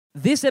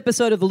This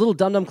episode of the Little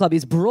Dum Dum Club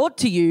is brought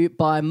to you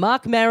by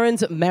Mark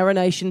Maron's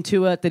Marination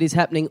Tour that is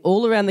happening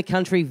all around the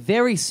country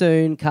very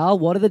soon. Carl,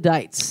 what are the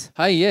dates?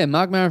 Hey, yeah,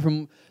 Mark Maron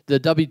from the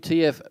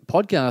WTF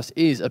podcast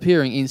is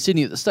appearing in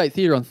Sydney at the State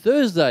Theatre on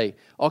Thursday,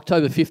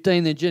 October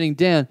 15. Then jetting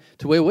down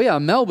to where we are,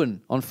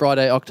 Melbourne, on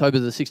Friday, October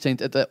the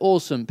 16th at the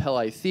awesome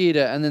Palais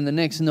Theatre. And then the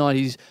next night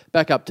he's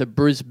back up to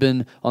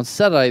Brisbane on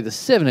Saturday, the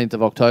 17th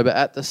of October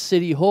at the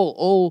City Hall.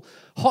 All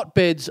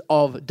hotbeds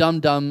of Dum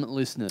Dum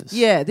listeners.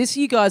 Yeah,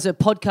 you guys are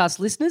podcast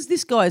listeners.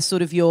 This guy is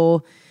sort of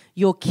your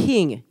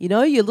king, you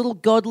know, your little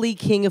godly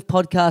king of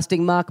podcasting,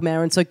 Mark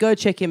Maron. So go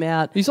check him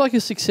out. He's like a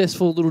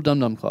successful Little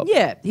Dum Dum Club.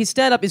 Yeah, his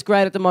stand-up is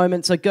great at the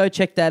moment, so go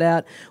check that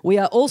out. We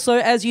are also,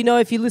 as you know,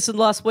 if you listened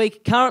last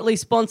week, currently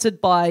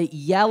sponsored by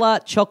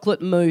Yalla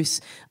Chocolate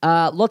Mousse.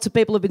 Lots of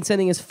people have been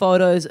sending us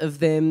photos of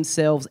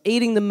themselves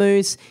eating the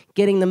mousse,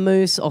 getting the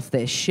mousse off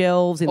their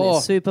shelves in their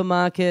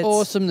supermarkets.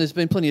 Awesome. There's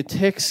been plenty of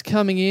texts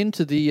coming in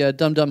to the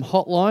Dum Dum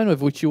hotline,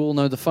 of which you all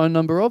know the phone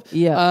number of.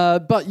 Yeah.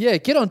 But yeah,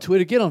 get on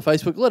Twitter, get on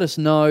Facebook, let us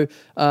know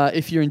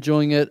if you're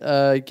enjoying it.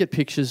 Get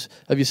pictures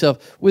of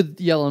yourself with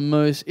yellow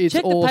mousse. It's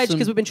Check awesome. the page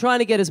because we've been trying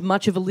to get as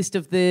much of a list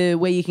of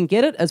where you can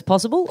get it as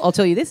possible. I'll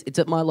tell you this, it's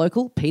at my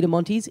local Peter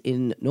Monty's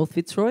in North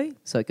Fitzroy,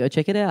 so go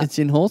check it out. It's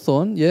in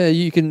Hawthorne. Yeah,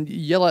 you can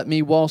yell at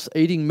me whilst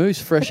eating mousse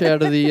fresh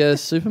out of the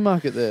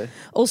supermarket there.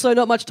 Also,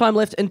 not much time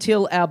left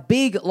until our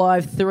big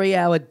live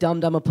 3-hour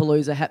Dum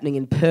Dummapalooza happening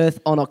in Perth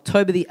on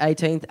October the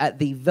 18th at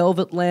the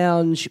Velvet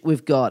Lounge.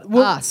 We've got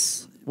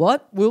us.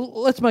 What?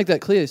 Well, let's make that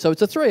clear. So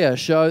it's a 3-hour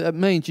show. That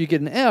means you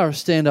get an hour of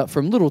stand-up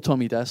from little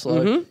Tommy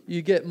Daslow. Mm-hmm.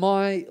 You get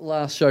my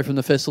last show from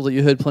the festival that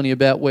you heard plenty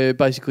about, where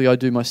basically I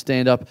do my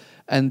stand-up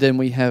and then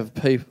we have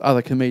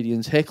other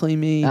comedians heckling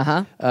me,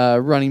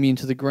 running me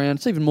into the ground.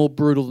 It's even more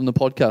brutal than the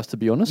podcast, to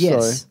be honest.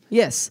 Yes, so.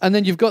 yes. And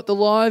then you've got the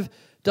live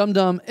Dum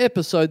Dum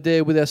episode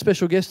there with our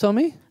special guest,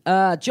 Tommy.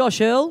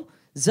 Josh Earl,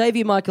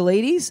 Xavier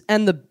Michaelides,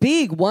 and the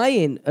big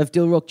weigh-in of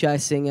Dilruk J.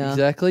 Singer.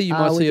 Exactly. You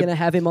might see we're going to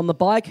have him on the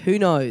bike. Who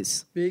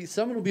knows?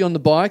 Someone will be on the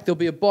bike. There'll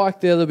be a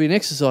bike there. There'll be an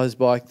exercise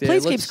bike there.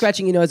 Please keep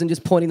scratching your nose and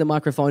just pointing the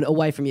microphone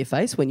away from your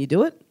face when you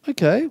do it.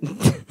 Okay.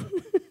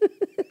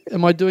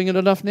 Am I doing it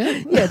enough now?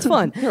 Yeah, it's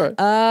fine. Right.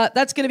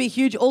 That's going to be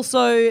huge.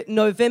 Also,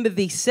 November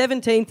the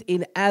 17th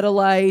in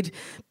Adelaide.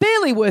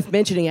 Barely worth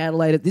mentioning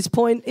Adelaide at this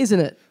point, isn't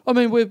it? I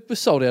mean, we're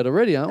sold out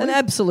already, aren't we? An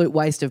absolute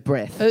waste of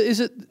breath. Is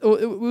it?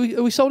 Are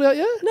we sold out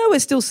yet? No, we're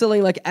still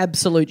selling like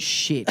absolute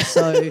shit.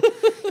 So,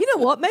 you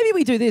know what? Maybe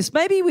we do this.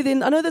 Maybe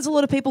I know there's a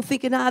lot of people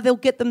thinking, they'll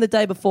get them the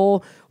day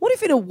before. What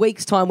if in a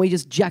week's time we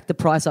just jack the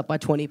price up by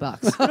 $20?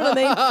 You know what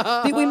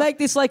I mean? We make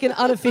this like an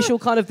unofficial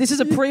kind of, this is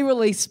a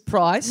pre-release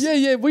price.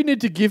 Yeah. We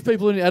need to give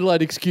people in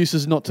Adelaide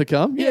excuses not to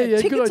come. Yeah,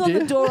 Tickets good idea. on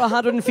the door are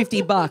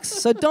 $150.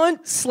 So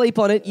don't sleep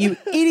on it, you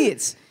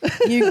idiots.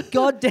 You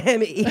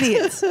goddamn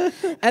idiots.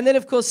 And then,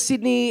 of course,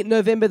 Sydney,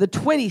 November the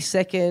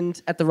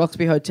 22nd at the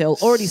Roxby Hotel,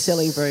 already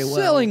selling very well.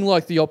 Selling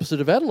like the opposite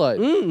of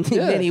Adelaide. In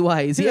many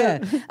ways,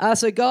 yeah.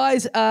 So,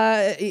 guys,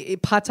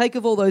 partake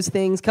of all those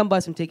things. Come buy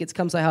some tickets.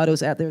 Come say hi to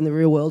us out there in the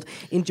real world.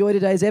 Enjoy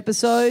today's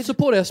episode.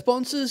 Support our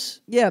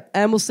sponsors. Yeah,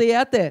 and we'll see you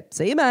out there.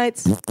 See you,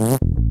 mates.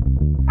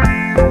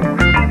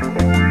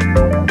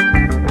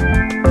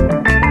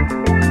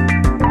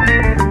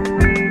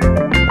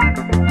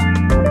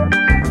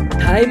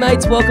 Hey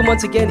mates, welcome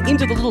once again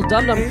into the Little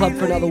Dum Dum Club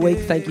for another week.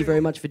 Thank you very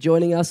much for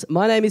joining us.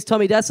 My name is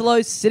Tommy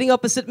Daslow. Sitting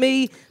opposite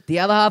me, the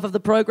other half of the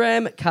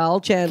program,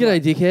 Carl Chandler.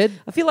 G'day, dickhead.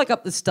 I feel like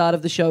up the start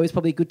of the show is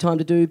probably a good time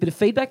to do a bit of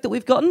feedback that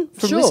we've gotten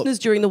from listeners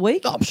during the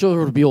week. I'm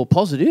sure it'll be all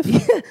positive.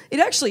 It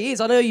actually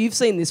is. I know you've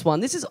seen this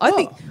one. I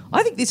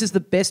think this is the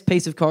best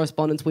piece of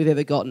correspondence we've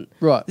ever gotten.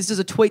 Right. This is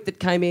a tweet that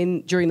came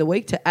in during the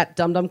week to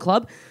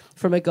 @DumDumClub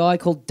from a guy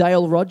called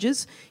Dale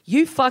Rogers.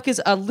 You fuckers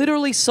are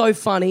literally so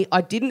funny.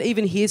 I didn't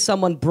even hear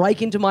someone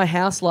break into my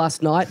house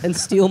last night and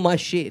steal my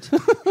shit.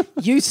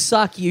 You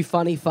suck, you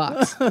funny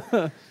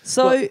fucks.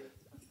 So, well,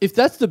 if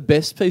that's the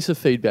best piece of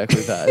feedback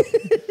we've had,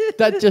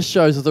 that just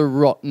shows the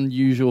rotten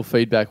usual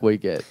feedback we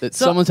get. That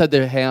someone's had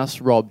their house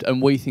robbed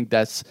and we think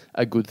that's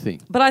a good thing.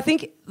 But I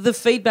think the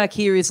feedback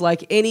here is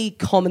like any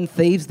common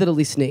thieves that are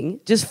listening,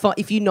 just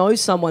if you know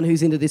someone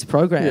who's into this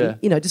program,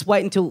 just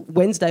wait until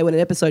Wednesday when an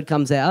episode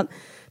comes out.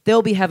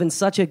 They'll be having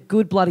such a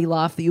good bloody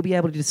laugh that you'll be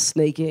able to just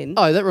sneak in.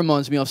 Oh, that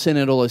reminds me, I've sent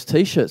out all those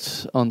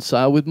T-shirts on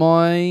sale with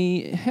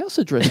my house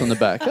address on the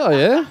back. Oh,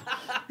 yeah?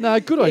 No,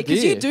 good idea.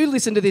 Because you do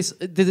listen to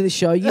this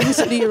show. You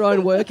listen to your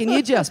own work and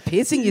you're just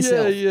pissing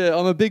yourself. Yeah.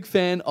 I'm a big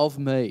fan of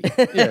me.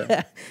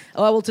 Yeah.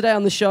 Well, today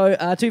on the show,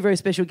 two very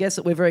special guests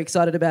that we're very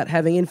excited about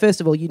having in. First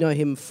of all, you know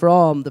him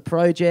from The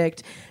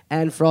Project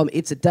and from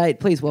It's a Date.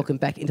 Please welcome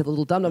back into the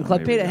Little Dum Dum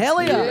Club, Peter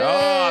Helliar.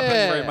 Oh,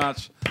 thank you very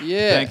much.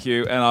 Yeah. Thank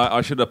you. And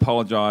I should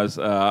apologise.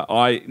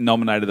 I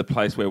nominated the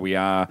place where we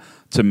are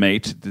to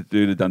meet to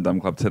do the Dum Dum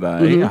Club today.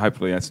 Mm-hmm.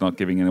 Hopefully that's not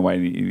giving away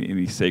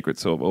any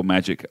secrets or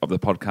magic of the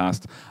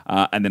podcast.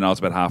 And then I was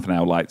about half an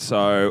hour late.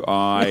 So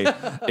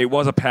it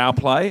was a power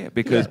play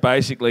because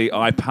basically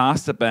I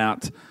passed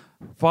about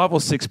 5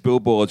 or 6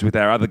 billboards with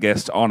our other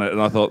guest on it,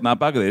 and I thought, no,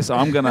 bugger this.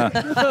 I'm gonna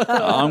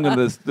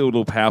do a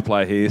little power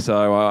play here.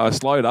 So I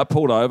slowed up,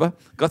 pulled over,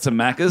 got some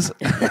Maccas.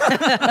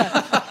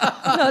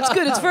 No, it's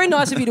good. It's very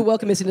nice of you to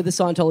welcome us into the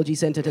Scientology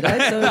Centre today.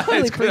 So I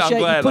really It's good. appreciate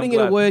I'm glad, you putting I'm in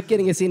a glad. word,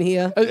 getting us in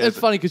here. It's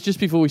funny because just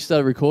before we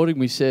started recording,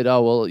 we said,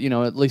 "Oh well, you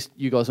know, at least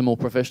you guys are more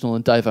professional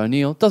than Dave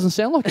O'Neill." Doesn't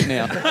sound like it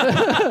now.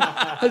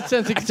 It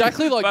sounds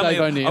exactly like Funny,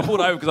 Dave O'Neill. I pulled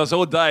over because I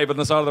saw Dave on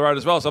the side of the road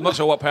as well, so I'm not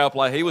sure what power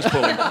play he was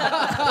pulling.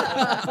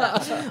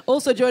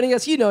 Also joining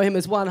us, you know him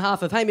as one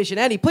half of Hamish and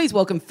Andy. Please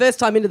welcome first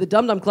time into the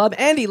Dum Dum Club,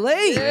 Andy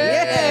Lee.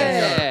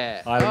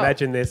 Yeah. I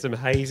imagine there's some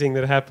hazing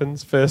that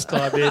happens first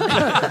time in.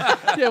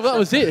 Yeah, well, that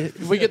was it.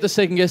 We get the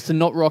second guest to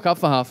not rock up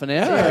for half an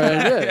hour.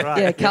 And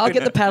Right. Yeah, Carl,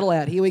 get the paddle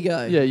out. Here we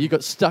go. yeah, you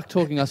got stuck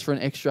talking us for an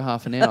extra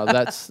half an hour.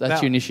 That's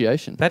your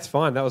initiation. That's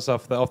fine. That was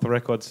off the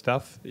record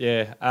stuff.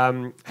 Yeah.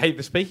 Hey,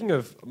 but speaking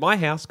of, my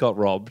house got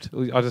robbed.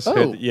 I just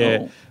heard,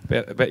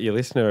 about your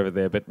listener over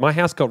there. But my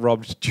house got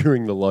robbed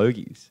during the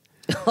Logies.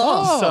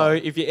 So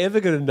if you're ever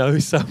going to know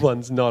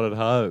someone's not at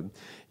home,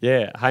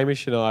 yeah,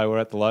 Hamish and I were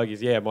at the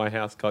Logies. Yeah, my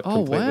house got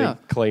completely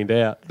cleaned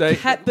out.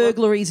 Cat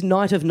burglaries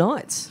night of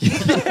nights.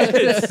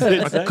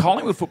 Like a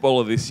Collingwood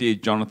footballer this year,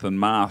 Jonathan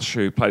Marsh,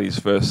 who played his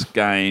first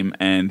game,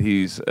 and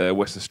he's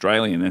West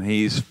Australian, and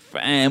his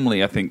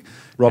family, I think,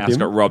 house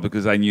got robbed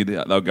because they knew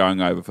that they were going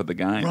over for the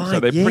game. Right, so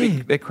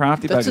they're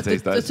crafty buggers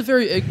these days. That's a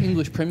very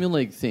English Premier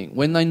League thing.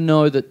 When they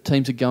know that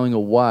teams are going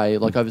away,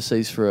 like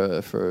overseas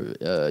for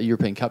a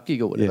European Cup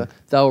gig or whatever,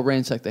 they'll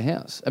ransack the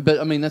house. But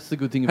I mean, that's the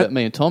good thing about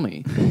me and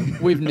Tommy.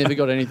 We've never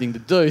got anything to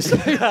do. So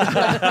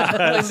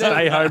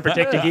Stay home,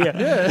 protect your gear.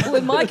 Well,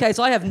 in my case,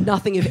 I have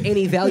nothing of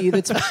any value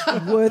that's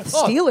worth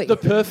stealing. the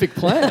perfect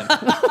plan.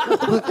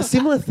 Look, a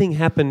similar thing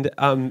happened.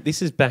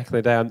 This is back in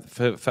the day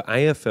for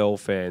AFL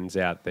fans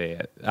out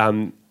there.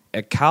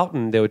 At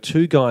Carlton, there were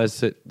two guys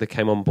that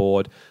came on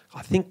board,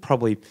 I think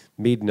probably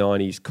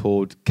mid-90s,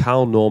 called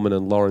Carl Norman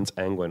and Lawrence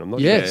Angwin. I'm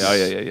not Yes. sure.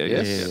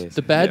 Yes.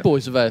 The bad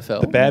boys of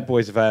AFL. The bad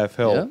boys of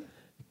AFL. Yeah.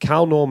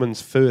 Carl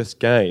Norman's first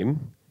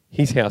game,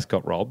 his house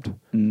got robbed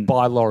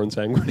by Lawrence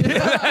Angwin.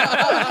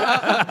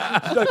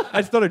 No,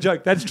 that's not a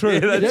joke. That's true.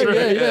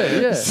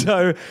 Yeah.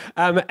 So,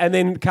 and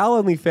then Carl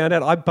only found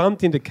out. I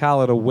bumped into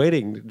Carl at a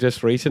wedding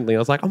just recently. I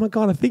was like, "Oh my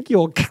god, I think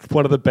you're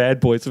one of the bad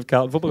boys of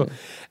Carlton Football."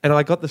 And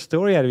I got the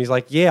story out of him. He's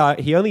like, "Yeah,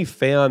 he only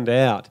found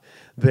out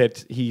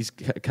that his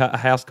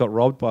house got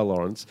robbed by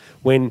Lawrence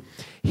when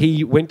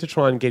he went to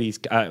try and get his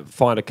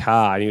find a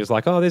car, and he was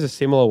like, "Oh, there's a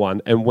similar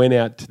one," and went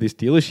out to this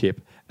dealership.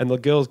 And the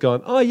girl's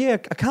gone, "Oh yeah,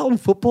 a Carlton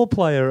football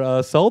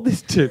player sold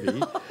this to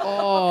me."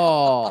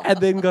 And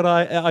then got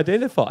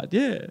identified.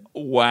 Yeah.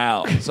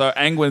 Wow. So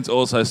Angwin's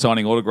also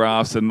signing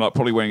autographs and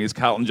probably wearing his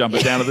Carlton jumper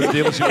down to the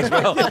dealership as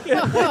well.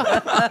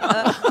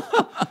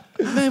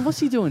 Man, what's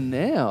he doing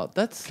now?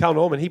 That's Carl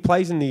Norman, he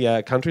plays in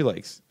the country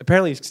leagues.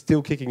 Apparently he's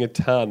still kicking a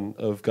ton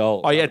of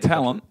goals. Oh, yeah,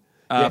 talent.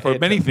 For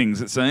many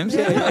things, it seems.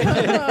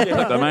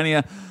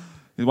 Kleptomania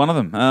is one of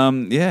them.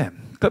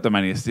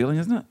 Kleptomania stealing,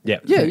 isn't it? Yeah.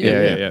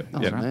 Oh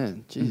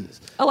man, Jesus.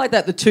 I like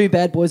that the two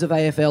bad boys of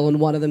AFL and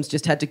one of them's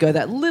just had to go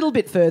that little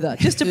bit further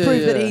just to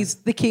prove that he's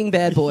the king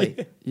bad boy.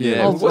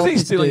 Yeah. Of Was he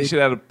this stealing dude. shit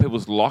out of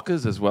people's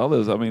lockers as well? There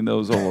was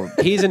all...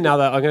 Here's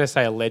another, I'm going to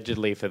say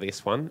allegedly for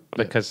this one,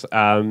 because,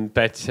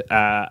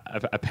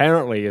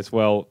 apparently as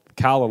well,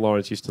 Carl and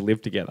Lawrence used to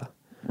live together.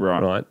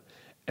 Right.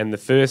 And the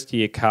first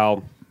year,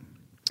 Carl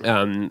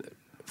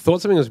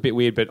thought something was a bit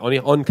weird, but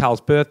on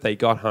Carl's birthday, he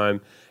got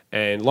home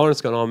and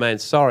Lawrence gone, "Oh man,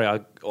 sorry, I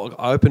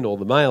opened all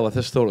the mail. I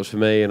just thought it was for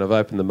me, and I've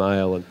opened the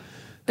mail." And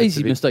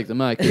Easy mistake to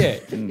make. Yeah.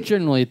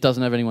 Generally, it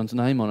doesn't have anyone's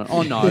name on it.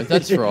 Oh no,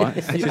 that's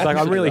right. she's like,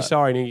 "I'm really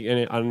sorry,"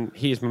 and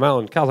here's my mail.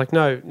 And Carl's like,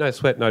 "No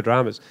sweat, no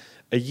dramas."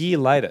 A year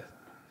later,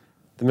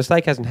 the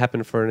mistake hasn't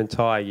happened for an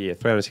entire year,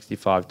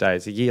 365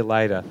 days. A year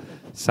later,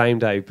 same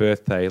day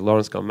birthday,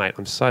 Lawrence gone, "Mate,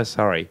 I'm so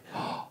sorry.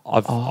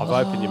 I've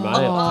opened your mail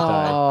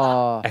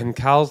today." And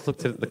Carl's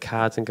looked at the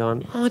cards and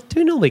gone, "Oh, I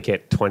do normally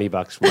get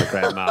 $20 from my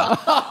grandma,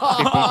 $50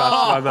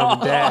 from my mum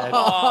and dad,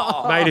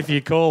 made a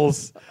few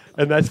calls."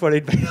 And that's what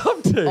he'd been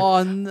up to.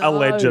 Oh, no.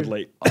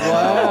 Allegedly.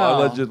 Wow.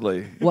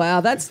 Allegedly. Wow,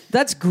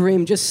 that's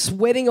grim. Just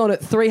sweating on it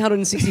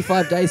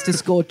 365 days to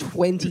score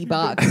 $20.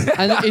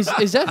 And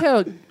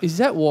is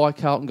that why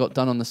Carlton got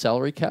done on the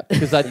salary cap?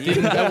 Because that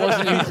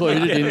wasn't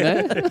included in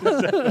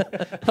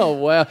there. Oh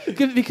wow!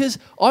 Because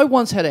I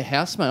once had a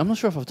housemate. I'm not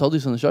sure if I've told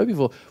this on the show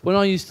before. When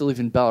I used to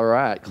live in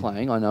Ballarat,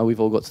 Clang. I know we've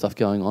all got stuff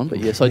going on, but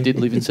yes, I did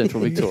live in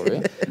Central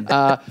Victoria.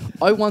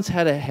 I once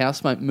had a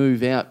housemate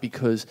move out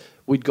because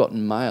we'd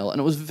gotten mail, and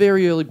it was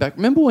very early back.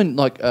 Remember when,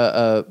 like,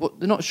 they're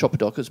not shopper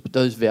dockers, but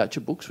those voucher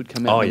books would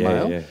come out in the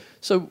mail? Yeah.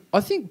 So I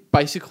think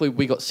basically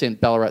we got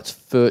sent Ballarat's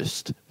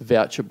first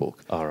voucher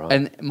book. All right.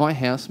 And my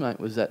housemate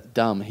was that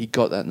dumb. He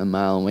got that in the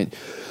mail and went,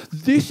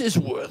 "This is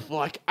worth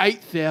like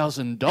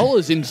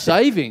 $8,000 in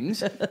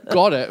savings."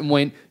 Got it and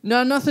went,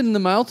 "No, nothing in the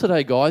mail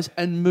today, guys,"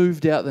 and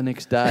moved out the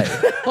next day.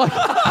 Like,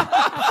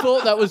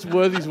 thought that was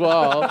worth his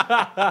while.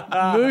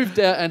 Moved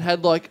out and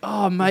had like,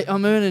 "Oh, mate,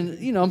 I'm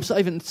earning, I'm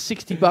saving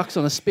 $60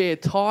 on a spare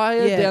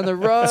tyre down the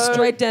road."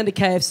 Straight down to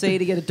KFC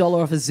to get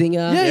 $1 off a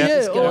zinger. Yeah,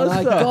 Just going, all that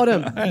I stuff. got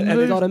him.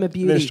 Got him a And then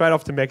beauty. straight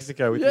off to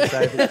Mexico with your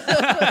savings.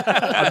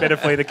 I better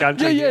flee the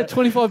country. Yeah,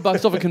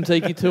 $25 off a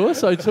Kentucky tour,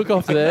 so took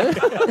off there.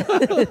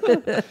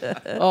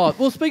 Oh,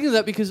 well, speaking of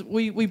that, because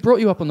we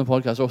brought you up on the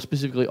podcast, or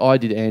specifically I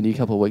did, Andy, a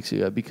couple of weeks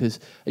ago,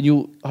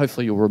 and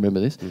hopefully you'll remember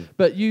this,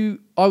 but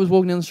I was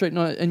walking down the street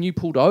and you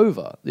pulled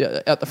over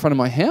out the front of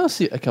my house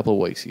a couple of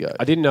weeks ago.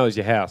 I didn't know it was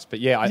your house, but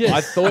yeah,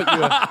 I thought you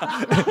were.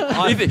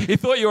 He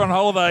thought you were on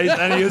holidays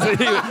and he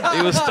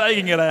was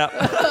staking it out.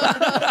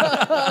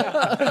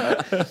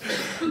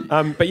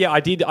 But yeah,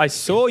 I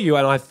saw you,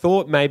 and I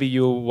thought maybe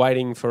you were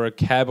waiting for a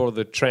cab or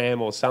the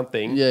tram or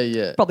something.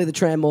 Yeah. Probably the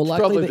tram more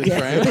likely. Probably but the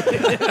yeah.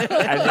 tram.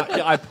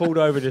 And I pulled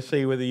over to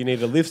see whether you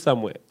needed to live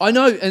somewhere. I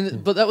know,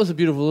 but that was a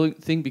beautiful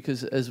thing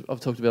because, as I've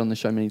talked about on the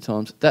show many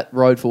times, that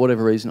road, for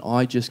whatever reason,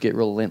 I just get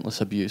relentless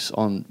abuse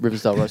on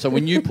Riversdale Road. So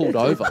when you pulled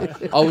over,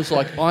 I was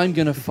like, I'm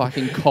going to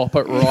fucking cop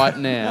it right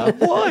now.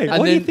 Why? And Why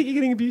do you then- think you're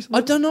getting abused?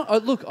 I don't know.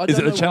 Is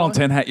it a Channel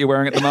 10 hat you're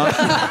wearing at the moment?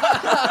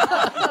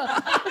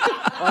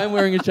 I am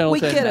wearing a Channel We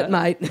 10 get hat. it,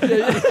 mate.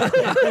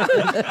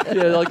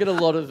 Yeah, I get a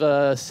lot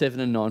of 7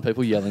 and 9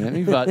 people yelling at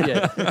me, but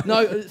yeah.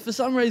 No, for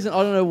some reason,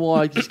 I don't know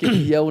why, I just get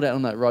yelled at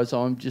on that road,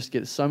 so I just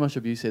get so much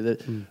abuse there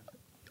that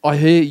I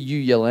hear you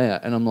yell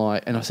out, and I'm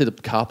like, and I see the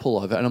car pull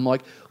over, and I'm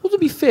like, well, to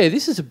be fair,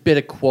 this is a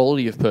better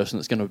quality of person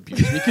that's going to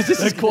abuse me, because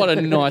this is quite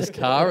a nice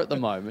car at the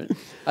moment.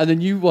 And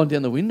then you wind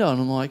down the window, and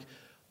I'm like,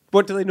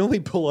 What do they normally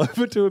pull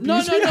over to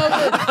abuse no. you? No,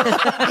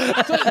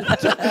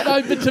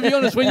 but to be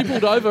honest, when you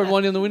pulled over and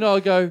wind down the window, I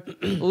go,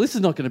 well, this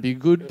is not going to be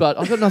good, but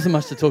I've got nothing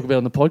much to talk about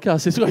on the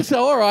podcast this week,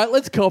 so all right,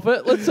 let's cop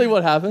it. Let's see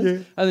what happens.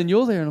 Yeah. And then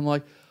you're there, and I'm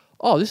like,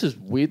 oh, this is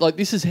weird. Like,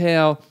 this is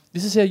how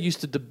used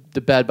to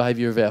the bad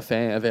behaviour of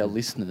our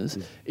listeners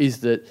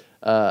is that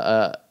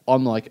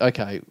I'm like,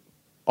 okay,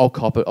 I'll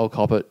cop it.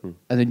 And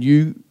then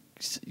you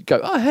go,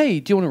 oh,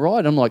 hey, do you want to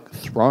ride? I'm like,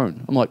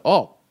 thrown. I'm like,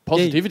 oh,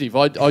 positivity.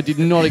 I did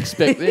not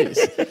expect this.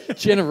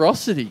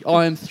 Generosity.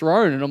 I am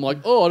thrown. And I'm like,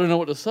 oh, I don't know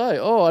what to say.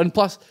 Oh, and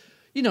plus,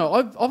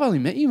 I've only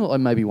met you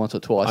like maybe once or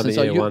twice. I mean,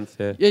 and so once,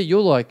 yeah. Yeah,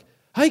 you're like,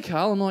 hey,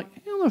 Carl. I'm like,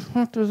 how the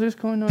fuck does this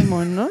guy know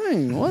my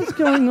name? What's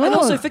going on? And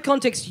also, for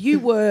context, you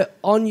were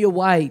on your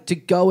way to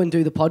go and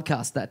do the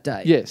podcast that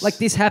day. Yes. Like,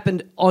 this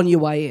happened on your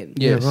way in.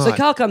 Yes. So Right.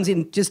 Carl comes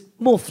in just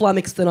more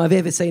flummoxed than I've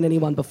ever seen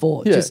anyone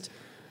before. Yeah. Just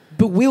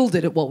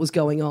bewildered at what was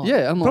going on.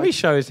 Yeah, I'm Probably like,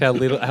 shows how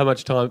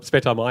much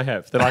spare time I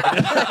have that I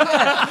can,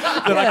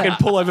 I can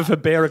pull over for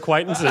bare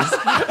acquaintances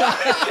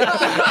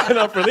and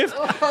offer a lift.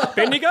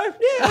 Ben, you go? Yeah,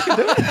 I can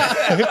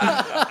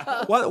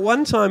do it.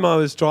 One time I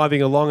was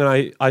driving along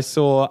and I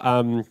saw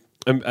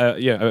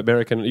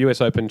American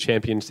US Open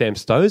champion Sam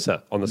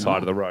Stosur on the side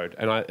of the road,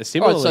 and I all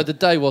similarly. right, so the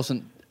day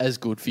wasn't as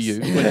good for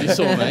you when you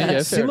saw me. Yeah,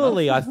 fair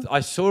Similarly,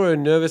 I saw her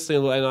nervously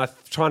and I was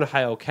trying to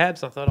hail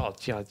cabs. And I thought,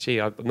 oh, gee,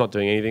 I'm not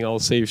doing anything. I'll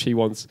see if she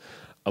wants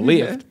a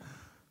lift.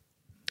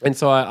 And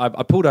so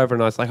I pulled over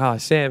and I was like, oh,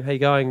 Sam, how you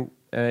going?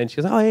 And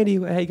she goes, oh, Andy,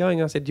 how you going?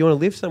 And I said, do you want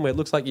to live somewhere? It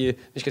looks like you... And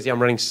she goes, yeah, I'm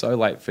running so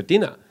late for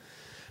dinner.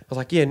 I was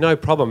like, yeah, no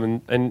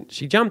problem. And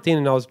she jumped in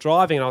and I was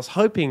driving and I was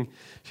hoping...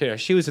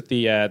 she was at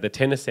the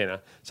tennis centre,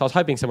 so I was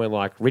hoping somewhere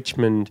like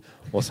Richmond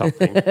or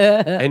something.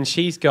 And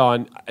she's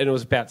gone... And it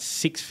was about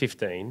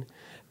 6:15.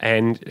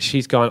 And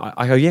she's gone,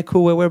 I go, yeah,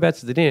 cool,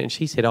 whereabouts is the dinner? And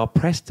she said, oh,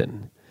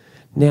 Preston.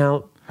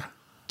 Now,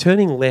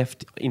 turning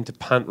left into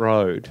Punt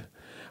Road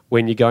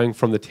when you're going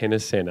from the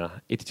tennis centre,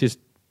 it's just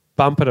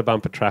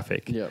bumper-to-bumper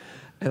traffic. Yep.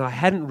 And I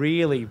hadn't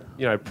really,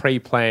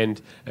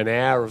 pre-planned an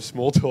hour of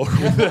small talk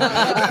with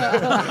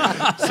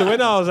her. So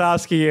when I was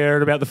asking her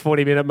at about the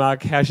 40-minute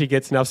mark how she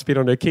gets enough spin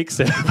on her kick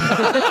set,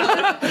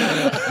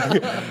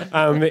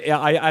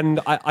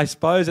 I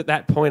suppose at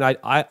that point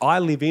I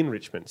live in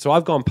Richmond, so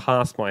I've gone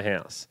past my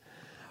house.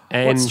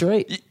 And What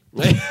street?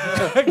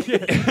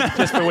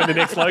 just for when the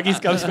next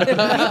Logies comes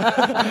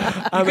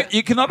back.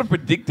 You cannot have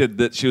predicted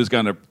that she was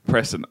going to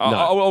Preston.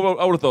 I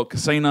would have thought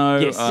casino,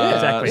 Yes,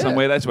 exactly.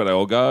 somewhere. That's where they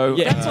all go.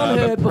 Yeah. That's on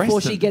her but before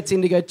Preston. she gets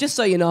in to go, just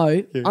so you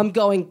know, I'm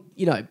going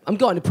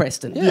to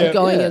Preston. Yeah. I'm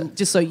going, Yeah. and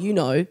just so you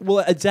know.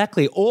 Well,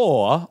 exactly.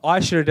 Or I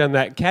should have done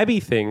that cabbie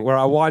thing where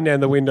I wind down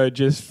the window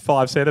just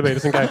 5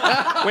 centimetres and go,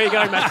 where are you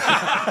going, mate?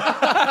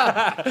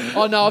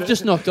 Oh, no, I've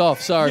just knocked off.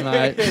 Sorry,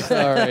 mate.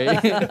 Sorry.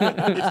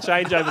 It's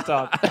change over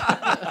time.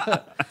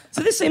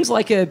 So this seems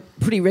like a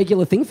pretty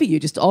regular thing for you,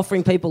 just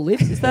offering people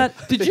lifts. Is that?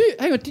 Did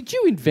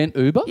you invent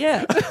Uber?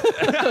 Yeah.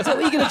 Is that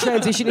what you're going to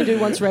transition into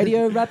once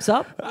radio wraps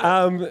up? Put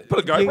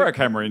a GoPro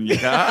camera in your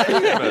car.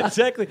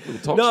 Exactly.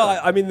 talk No,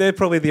 show. I mean they're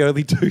probably the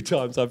only 2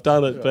 times I've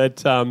done it,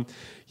 but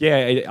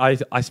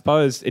I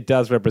suppose it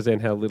does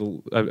represent how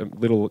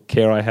little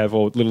care I have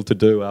or little to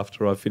do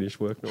after I finish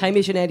work.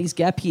 Hamish and Andy's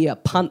gap year,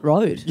 Punt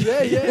Road.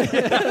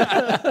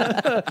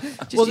 Yeah.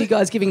 Just you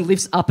guys giving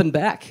lifts up and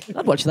back.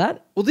 I'd watch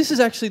that. Well, this is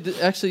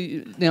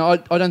actually now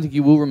I don't think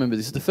you will remember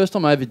this. The first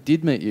time I ever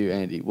did meet you,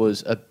 Andy,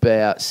 was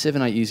about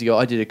 7-8 years ago.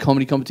 I did a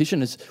comedy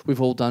competition, as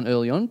we've all done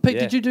early on. Pete,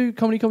 did you do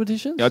comedy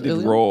competitions? Yeah, I did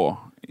early Raw.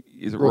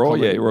 Is it Raw Raw?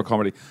 comedy. Yeah, Raw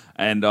comedy.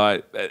 And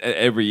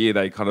every year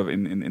they kind of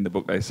in the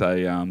book they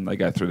say they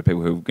go through the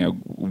people who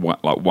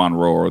won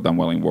Raw or done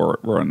well in Raw,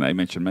 and they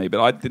mention me.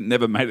 But I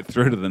never made it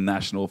through to the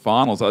national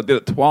finals. I did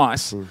it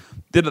twice.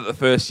 Did it the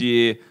first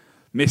year.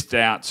 Missed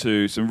out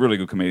to some really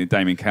good comedians,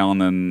 Damien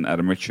Callanan,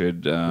 Adam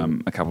Richard,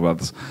 a couple of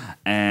others.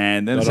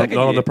 And then Not, the second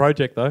not year, on the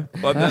project though.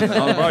 Well, not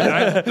on the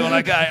project. Doing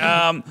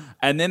okay.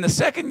 And then the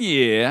second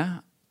year,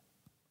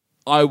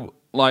 I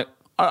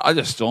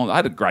just stormed. I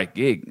had a great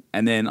gig,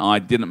 and then I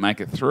didn't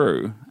make it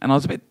through, and I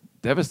was a bit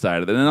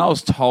devastated. And then I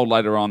was told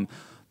later on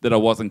that I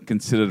wasn't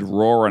considered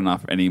raw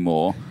enough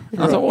anymore.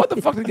 And I was like, "What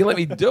the fuck did you let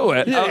me do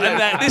it?"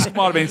 And this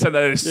might have been something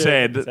that I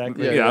said.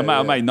 Exactly.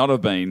 I may not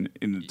have been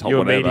in the top. You're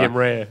whatever. medium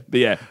rare.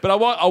 But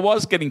I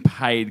was getting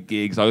paid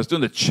gigs. I was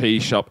doing the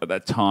cheese shop at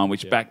that time,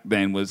 which back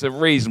then was a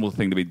reasonable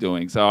thing to be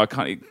doing. So I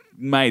kind of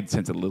made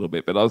sense a little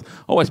bit, but I was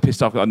always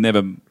pissed off that I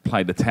never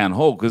played the town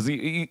hall, because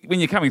when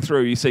you're coming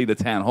through, you see the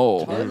town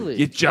hall. Totally.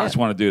 You just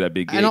want to do that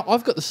big gig. And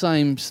I've got the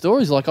same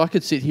stories. Like, I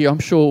could sit here, I'm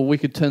sure we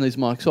could turn these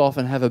mics off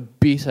and have a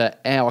bitter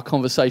hour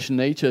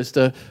conversation each as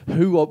to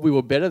who we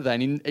were better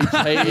than in each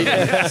heat,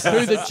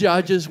 who the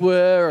judges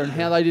were, and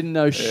how they didn't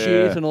know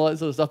shit and all that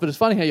sort of stuff. But it's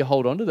funny how you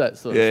hold on to that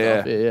sort of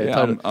stuff. Yeah,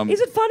 totally.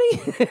 Is it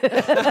funny?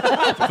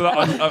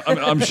 But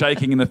I'm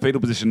shaking in the fetal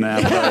position now.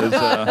 Because,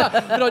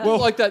 But I do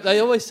like that. They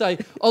always say,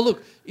 "Oh,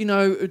 look,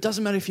 it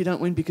doesn't matter if you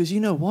don't win, because you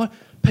know what?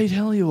 Pete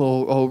Helliar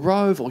or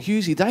Rove or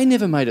Hughesy, they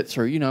never made it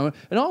through, And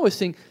I always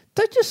think,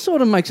 that just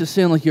sort of makes it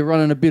sound like you're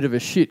running a bit of a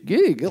shit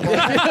gig. get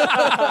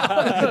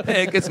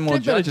some more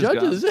Get better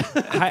judges.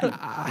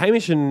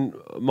 Hamish and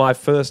my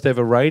first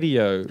ever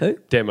radio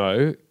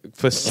demo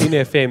for Sin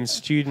FM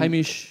student.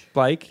 Hamish.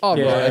 Blake. Oh,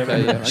 right,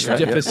 okay, yeah,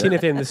 okay. For Sin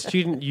FM, the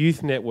Student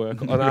Youth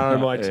Network on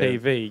RMI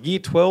TV. Year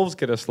 12s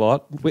get a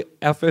slot.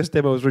 Our first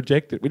demo was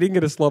rejected. We didn't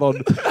get a slot on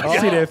Sin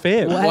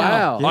FM.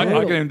 Wow. I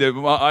couldn't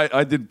do.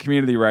 I did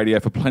community radio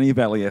for Plenty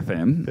Valley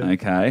FM.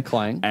 Okay,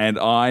 Clang. And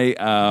I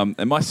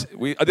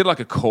did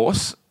like a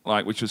course,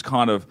 which was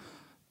kind of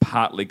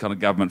partly kind of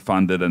government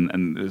funded,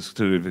 and it was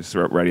to do with this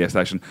radio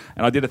station.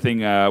 And I did a thing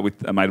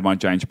with a mate of mine,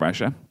 James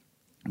Brasher,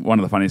 one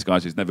of the funniest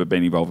guys who's never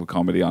been involved with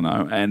comedy, I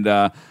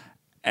know.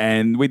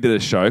 And we did a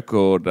show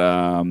called,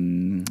 I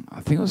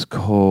think it was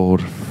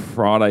called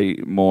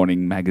Friday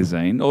Morning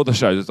Magazine. All the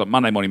shows, it's like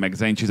Monday Morning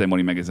Magazine, Tuesday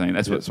Morning Magazine.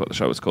 That's what the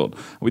show was called.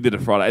 We did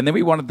it Friday. And then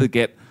we wanted to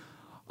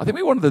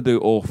do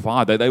all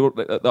 5. I think they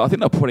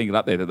were putting it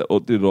up there that they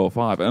did all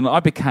 5. And I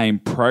became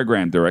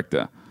program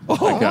director.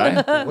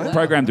 Okay?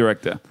 Program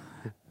director.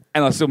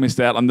 And I still missed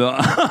out on the...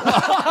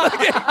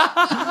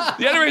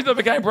 The only reason I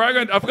became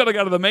program, I forgot to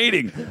go to the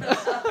meeting.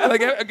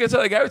 And guess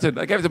what they gave it to?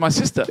 They gave it to my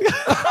sister.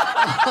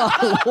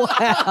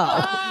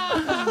 Wow.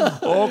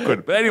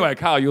 Awkward. But anyway,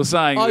 Carl, you were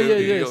saying... Oh,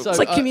 yeah. So, It's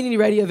like community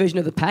radio version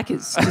of the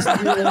Packers. Just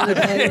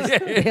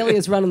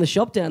Helliar's running the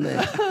shop down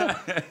there.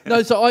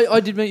 No, so I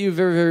did meet you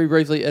very, very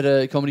briefly at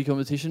a comedy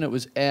competition. It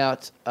was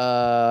out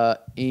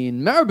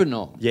in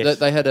Maribyrnong. Yes.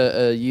 They had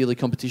a yearly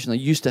competition. They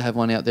used to have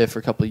one out there for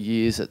a couple of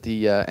years at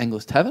the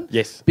Anglers Tavern.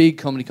 Yes. Big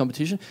comedy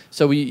competition.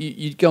 So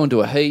you'd go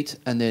into a heat,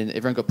 and then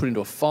everyone got put into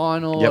a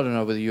final. Yep. I don't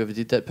know whether you ever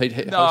did that, Pete.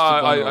 No,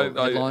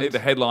 I either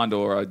headlined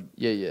or I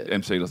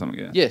MC'd or something,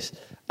 yeah. Yes.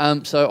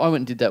 So I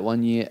went and did that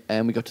one year,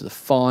 and we got to the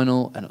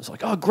final, and it was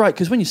like, oh, great,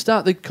 because when you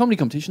start, the comedy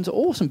competitions are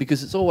awesome,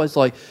 because it's always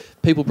like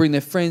people bring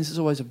their friends, there's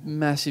always a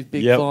massive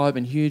big vibe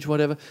and huge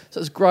whatever. So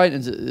it's great,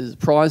 and there's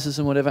prizes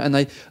and whatever.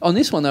 And on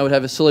this one, they would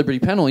have a celebrity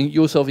panel,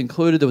 yourself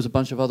included. There was a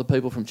bunch of other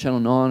people from Channel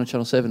 9 and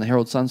Channel 7, the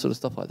Herald Sun, sort of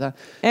stuff like that.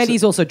 And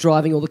he's also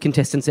driving all the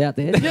contestants out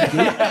there.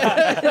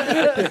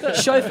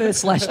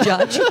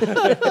 Chauffeur/judge.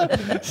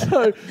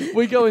 So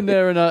we go in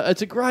there, and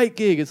it's a great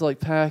gig. It's like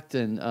packed,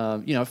 and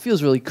it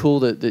feels really cool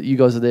that you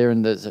guys are there,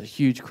 and there's a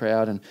huge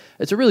crowd, and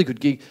it's a really good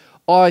gig.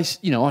 I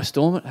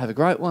storm it, have a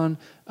great one,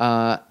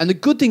 and the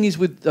good thing is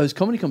with those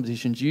comedy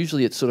competitions,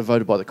 usually it's sort of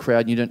voted by the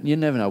crowd. And you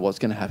never know what's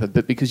going to happen,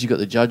 but because you've got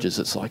the judges,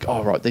 it's like,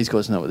 oh right, these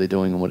guys know what they're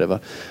doing and whatever.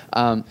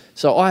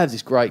 So I have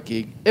this great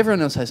gig.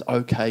 Everyone else has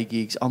okay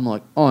gigs. I'm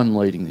like, I'm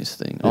leading this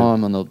thing. Yeah.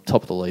 I'm on the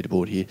top of the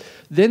leaderboard here.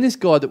 Then this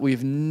guy that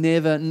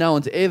no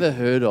one's ever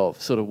heard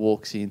of, sort of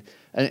walks in,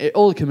 and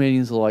all the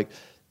comedians are like,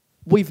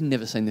 we've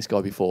never seen this guy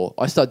before.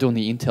 I start doing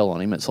the intel on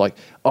him. It's like,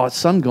 it's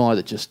some guy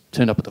that just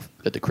turned up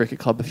at the cricket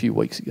club a few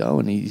weeks ago,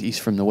 and he's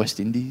from the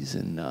West Indies,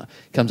 and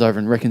comes over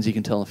and reckons he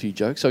can tell a few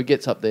jokes. So he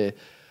gets up there,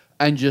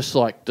 and just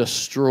like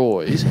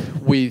destroys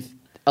with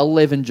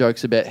 11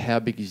 jokes about how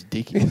big his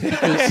dick is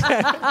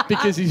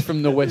because he's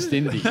from the West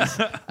Indies.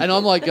 And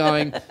I'm like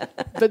going,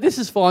 but this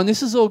is fine.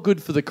 This is all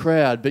good for the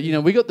crowd. But,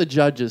 we got the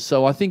judges.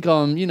 So I think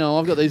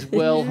I've got these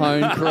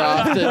well-honed,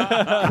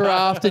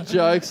 crafted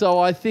jokes. So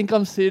I think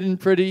I'm sitting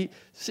pretty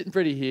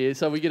here.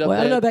 So we get up there.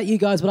 I don't know about you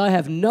guys, but I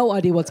have no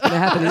idea what's going to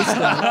happen this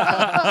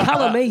time.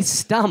 Colour me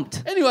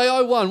stumped. Anyway,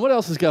 I won. What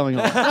else is going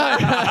on?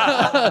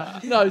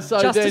 No,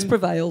 so Justice then,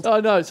 prevailed.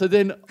 Oh, no. So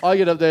then I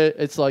get up there.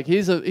 It's like,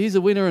 here's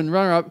a winner and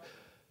runner-up.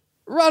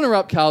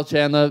 Runner-up, Carl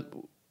Chandler.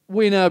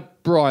 Winner,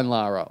 Brian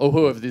Lara, or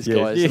whoever this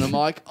guy is. And I'm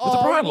like, Was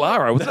it Brian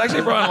Lara? Was it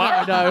actually Brian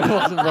Lara? No, it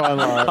wasn't Brian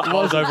Lara. I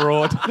was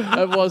overawed.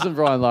 It wasn't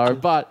Brian Lara.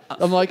 But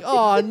I'm like,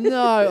 oh,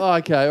 no.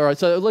 Okay, all right.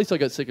 So at least I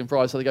got second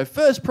prize. So they go,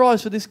 first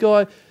prize for this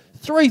guy,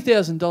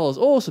 $3,000.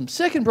 Awesome.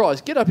 Second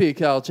prize, get up here,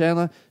 Carl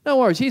Chandler. No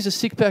worries. Here's a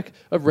six-pack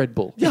of Red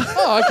Bull.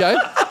 Oh, okay.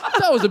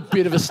 That was a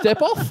bit of a step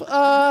off.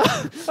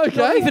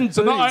 Okay.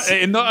 So not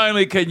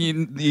only can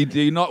you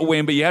do not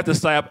win, but you have to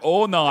stay up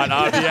all night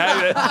after you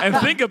have it and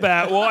think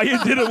about why you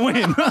didn't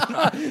win.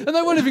 And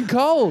they weren't even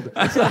cold.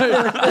 So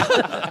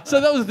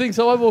that was the thing.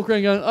 So I walk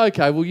around going,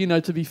 okay,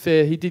 well, to be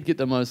fair, he did get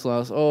the most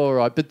laughs. All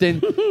right. But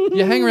then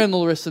you hang around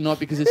all the rest of the night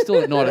because it's still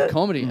at night at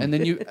comedy. And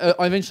then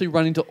I eventually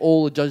run into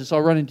all the judges. So I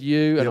run into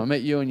you and I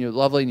met you and you're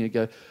lovely and you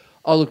go,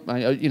 oh, look,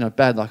 mate,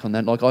 bad luck on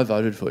that. Like, I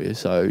voted for you,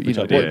 so, what do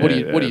you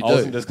do? I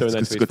wasn't just doing that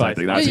to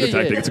his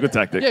face. It's a good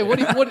tactic. Yeah, what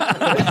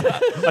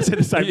I said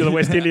the same to the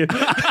West Indian.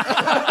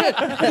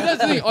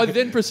 That's the thing. I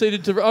then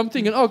proceeded to... I'm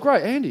thinking, oh,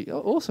 great, Andy.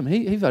 Oh, awesome.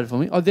 He voted for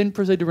me. I then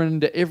proceeded to run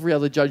into every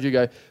other judge who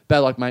go, bad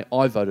luck, mate,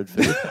 I voted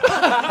for you.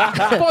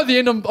 By the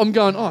end, I'm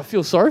going, I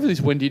feel sorry for this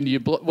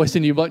West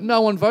Indian bloke.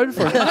 No one voted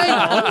for him.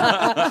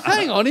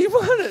 Hang on, he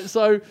won it.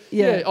 So,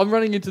 I'm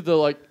running into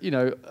the,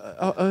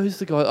 who's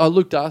the guy?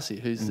 Luke Darcy,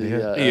 who's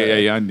the...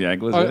 he owned the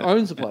Anglers.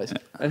 Owns the place.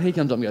 And he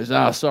comes up and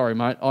goes, sorry,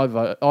 mate, I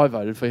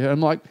voted for you.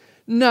 I'm like,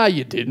 no,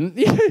 you didn't.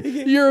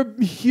 You're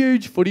a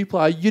huge footy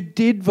player. You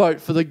did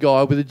vote for the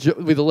guy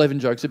with 11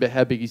 jokes about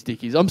how big his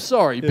dick is. I'm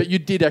sorry, but you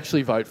did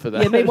actually vote for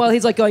that. Yeah, meanwhile,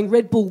 he's like going,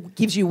 Red Bull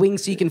gives you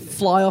wings so you can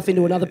fly off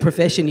into another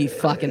profession, you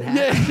fucking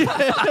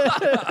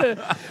hack.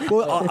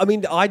 Well,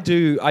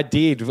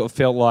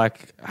 felt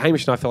like,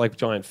 Hamish and I felt like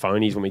giant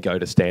phonies when we go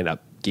to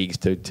stand-up gigs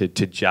to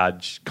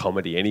judge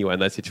comedy anyway in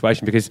that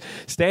situation, because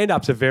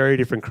stand-up's a very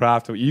different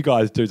craft. What you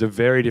guys do is a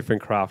very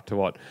different craft to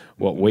what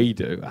we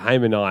do.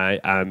 Haim and I,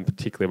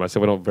 particularly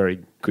myself, we're not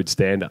very good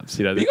stand-ups.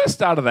 You guys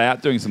started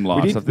out doing some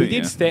live stuff, we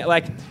did.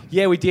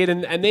 We did.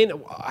 And then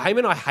Haim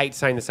and I hate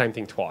saying the same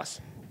thing twice.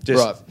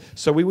 Right.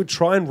 So we would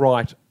try and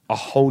write a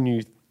whole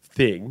new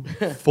thing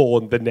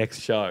for the next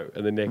show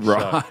and the next show.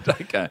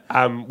 Right, okay.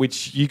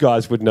 Which you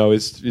guys would know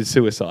is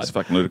suicide. It's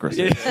fucking ludicrous.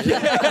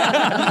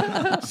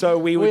 So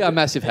we are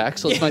massive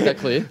hacks, let's make that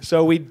clear.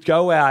 So we'd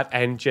go out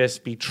and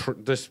just be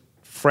just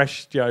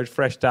fresh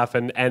stuff.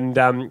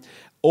 And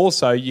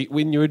also,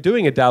 when you were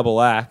doing a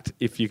double act,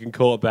 if you can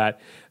call it that,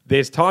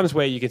 there's times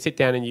where you can sit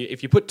down and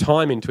if you put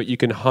time into it, you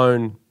can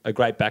hone a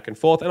great back and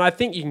forth. And I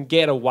think you can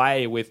get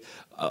away with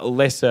a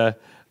lesser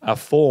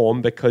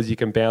form because you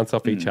can bounce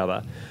off each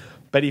other.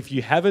 But if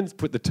you haven't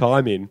put the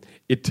time in,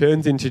 it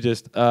turns into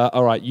just,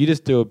 all right, you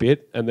just do a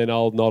bit and then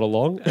I'll nod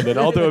along and then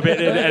I'll do a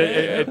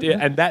bit.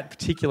 And that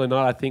particular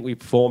night, I think we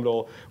performed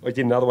or did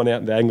another one out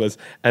in the Anglers,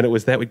 and it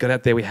was that we got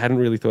out there, we hadn't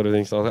really thought of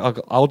anything. So I was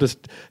like, I'll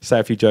just say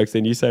a few jokes,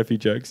 then you say a few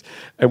jokes.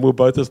 And we'll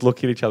both just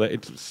look at each other.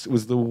 It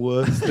was the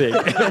worst thing.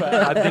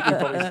 I think we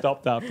probably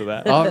stopped after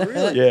that. Oh,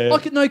 really? Yeah.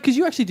 No, because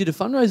you actually did a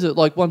fundraiser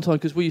like one time,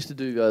 because we used to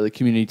do the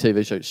community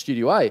TV show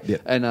Studio A,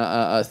 and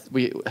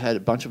we had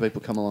a bunch of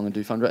people come along and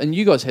do fundraising. And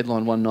you guys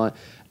headlined one night,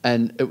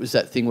 and it was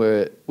that thing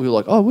where we were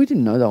like, oh, we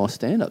didn't know they were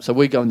stand-up. So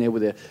we go in there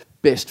with our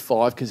best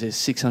five because there's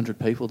 600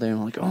 people there. And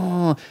we're like,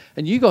 oh.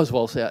 And you guys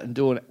waltz out and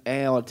do an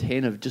hour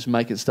 10 of just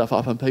making stuff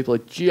up, and people are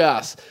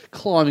just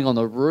climbing on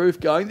the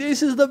roof going,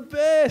 this is the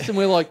best. And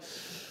we're like,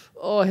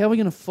 oh, how are we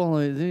going to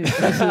follow this?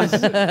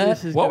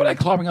 This is Why were they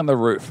climbing on the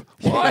roof?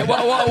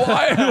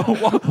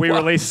 Why? We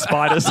released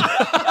spiders,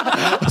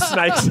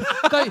 snakes.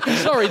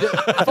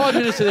 5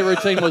 minutes of their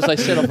routine was they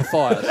set off a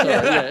fire. Sorry,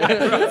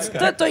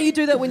 yeah. Don't you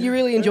do that when you're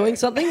really enjoying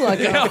something? Like,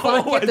 if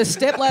I get the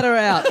stepladder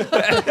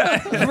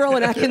out,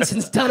 Rowan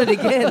Atkinson's done it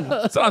again.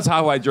 Sometimes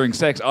halfway during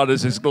sex, I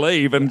just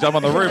leave and jump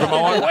on the roof. And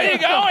I'm like, where are you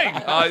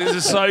going? Oh, this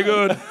is so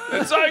good.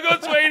 It's so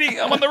good, sweetie.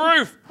 I'm on the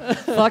roof.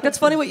 Fuck, that's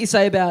funny what you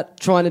say about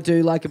trying to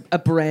do like a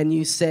brand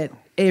new set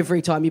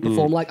every time you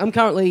perform. Like, I'm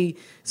currently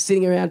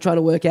sitting around trying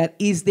to work out,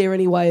 is there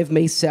any way of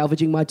me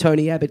salvaging my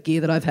Tony Abbott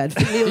gear that I've had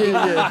for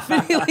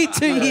nearly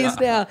 2 years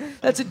now?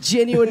 That's a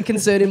genuine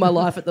concern in my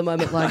life at the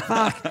moment. Like,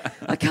 fuck,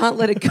 I can't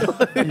let it go.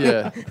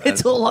 Yeah,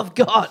 it's all I've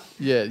got.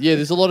 Yeah.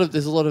 There's a lot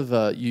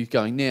of you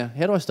going, now,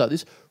 how do I start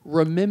this?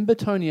 Remember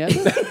Tony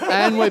Abbott?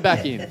 And we're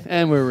back in.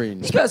 And we're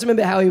in. You guys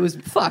remember how he was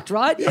fucked,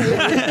 right?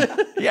 Yeah.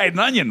 He ate an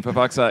onion, for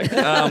fuck's sake.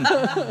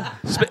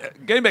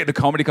 Getting back to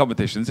comedy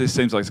competitions, this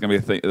seems like it's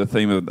going to be the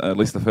theme of at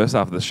least the first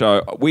half of the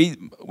show. We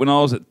when I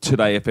was at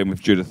Today FM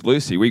with Judith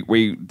Lucy,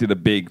 we did a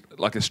big,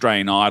 like,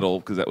 Australian Idol,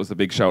 because that was the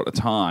big show at the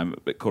time,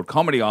 called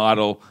Comedy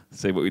Idol.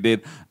 See what we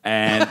did.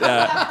 And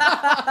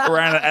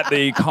ran it at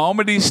the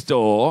Comedy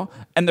Store,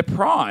 and the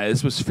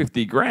prize was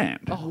 $50,000.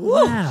 Oh,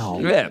 wow.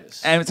 Yeah.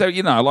 And so,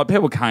 like,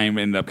 people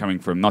ended up coming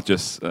from not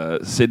just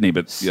Sydney,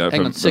 but,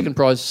 Hang on, second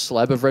prize,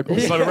 slab of Red Bull.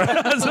 Slab of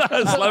Red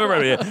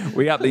Bull, yeah.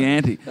 We upped the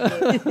ante.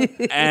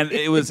 And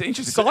it was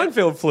interesting.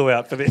 Seinfeld flew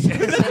out for this.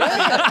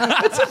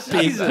 It's a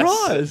big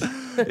prize.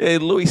 Yeah,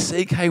 Louis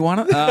C.K. won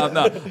it.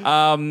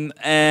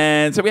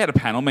 And so we had a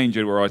panel. Me and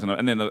Jude were always on it,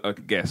 and then a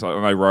guest.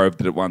 I know Rove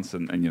did it once,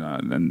 and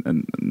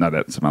no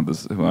doubt some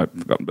others who I've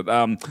forgotten. But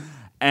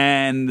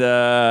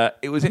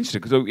it was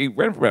interesting because we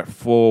ran for about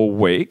 4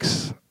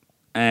 weeks,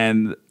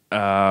 and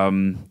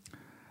Matt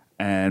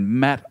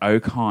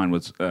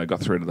Okine got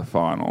through to the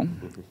final,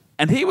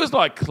 and he was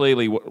like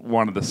clearly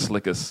one of the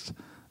slickest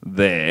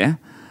there,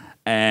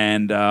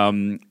 and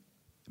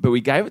but we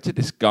gave it to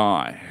this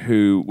guy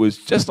who was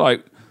just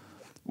like,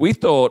 we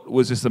thought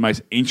was just the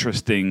most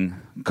interesting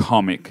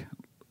comic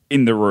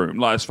in the room.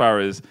 Like, as far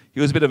as he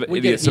was a bit of an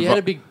idiot. He had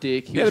a big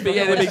dick. He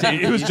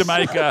was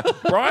Jamaica.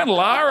 Brian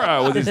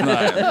Lara was his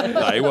name.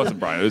 No, he wasn't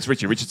Brian. It was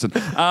Richie Richardson.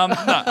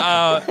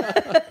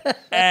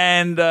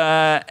 And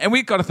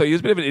we kind of thought he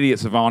was a bit of an idiot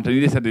savant, and he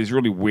just had this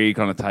really weird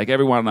kind of take.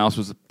 Everyone else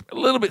was a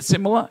little bit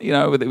similar,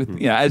 with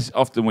as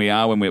often we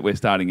are when we're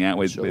starting out.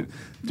 We're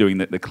doing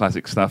the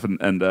classic stuff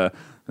and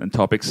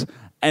topics.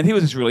 And he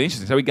was just really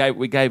interesting. So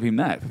we gave him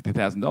that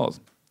 $50,000.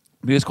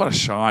 He was quite a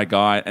shy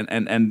guy,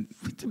 and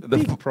the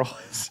big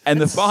prize.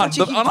 And the fun.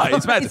 I know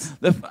it's mad.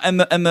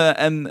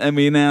 And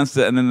we announced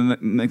it, and then the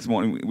next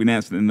morning we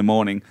announced it in the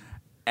morning.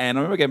 And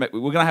I remember getting back, we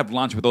were going to have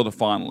lunch with all the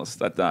finalists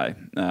that day.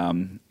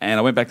 And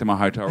I went back to my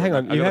hotel room. Hang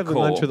on, you had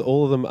lunch with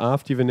all of them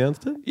after you've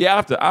announced it? Yeah,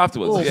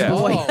 afterwards. Oh, yeah.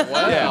 boy. Oh,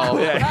 wow.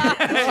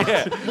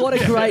 Yeah. What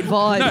a great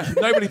vibe.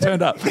 No, nobody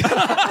turned up.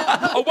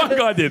 One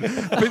guy did.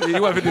 He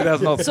won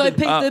 $50,000. So, Pete,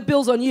 the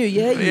bill's on you,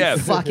 yeah?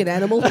 You fucking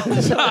animal.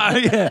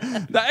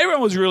 Yeah. No,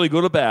 everyone was really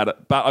good about it,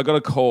 but I got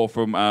a call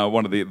from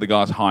one of the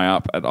guys high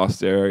up at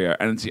Osteria,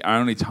 and it's the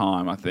only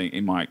time, I think,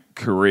 in my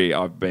career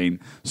I've been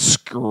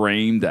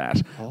screamed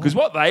at. Because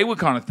what they were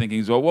kind of thinking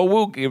is, well,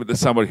 we'll give it to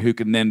somebody who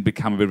can then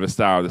become a bit of a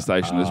star of the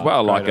station as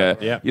well. But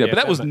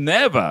that was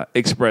never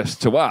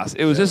expressed to us.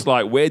 It was just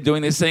like, we're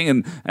doing this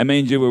thing, and me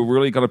and you were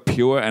really kind of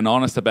pure and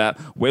honest about,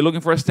 we're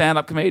looking for a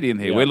stand-up comedian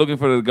here. Yeah. We're looking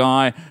for the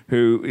guy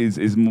who is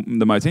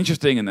the most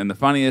interesting and the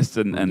funniest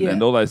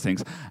and all those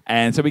things.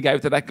 And so we gave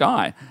it to that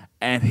guy.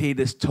 And he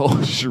just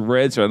tore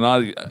shreds. And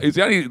it's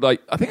the only,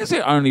 I think it's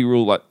the only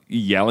real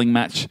yelling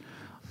match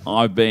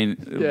I've been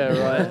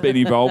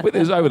involved with. It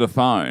was over the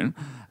phone.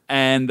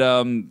 And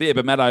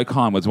but Matt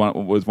Okine was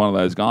one of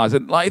those guys.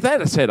 And if they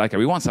had said, okay,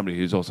 we want somebody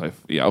who's also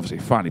obviously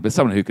funny, but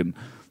someone who can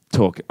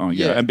talk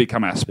and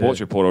become our sports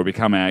reporter or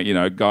become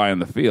our guy on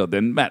the field,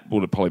 then Matt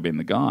would have probably been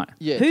the guy.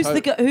 Yeah, who's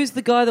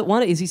the guy that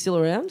won it? Is he still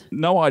around?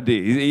 No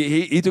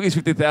idea. He took his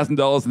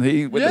 $50,000 and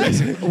he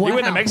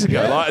went to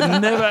Mexico.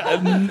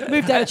 Never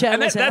moved out of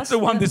Chandler's house. That's the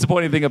one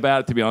disappointing thing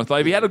about it, to be honest.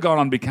 If he had gone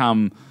on and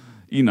become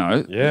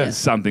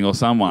something or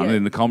someone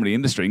in the comedy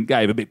industry and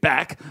gave a bit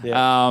back.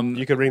 Yeah.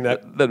 You could ring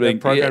that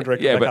program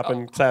director back up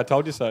and say, I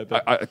told you so.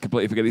 But I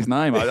completely forget his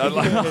name. I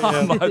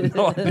have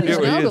no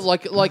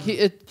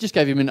idea it just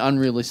gave him an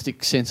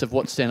unrealistic sense of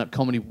what stand-up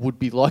comedy would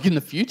be like in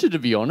the future, to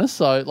be honest.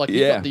 So,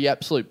 he got the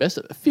absolute best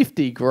of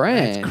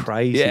 $50,000. That's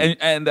crazy. Yeah,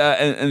 and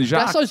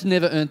Jacques... Gasso's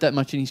never earned that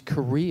much in his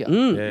career.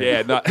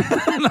 No.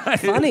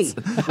 Funny.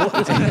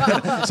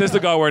 Says the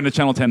guy wearing the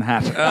Channel 10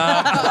 hat.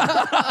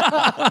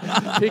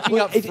 Picking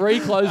up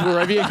free clothes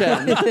wherever you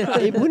can.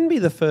 It wouldn't be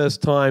the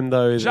first time,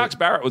 though. Jacques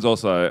Barrett was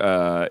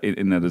also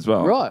in that as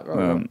well.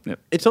 Right. Yep.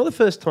 It's not the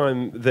first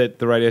time that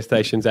the radio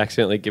station's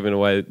accidentally given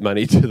away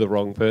money to the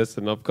wrong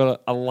person.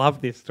 I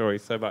love this story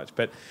so much.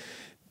 But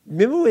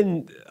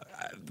remember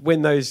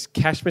when those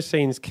cash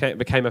machines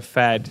became a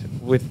fad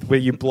where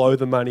you blow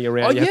the money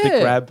around? You have to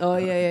grab. Oh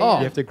yeah.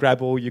 You have to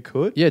grab all you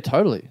could. Yeah,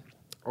 totally.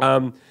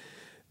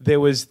 There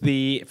was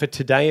for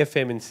Today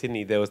FM in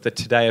Sydney, there was the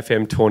Today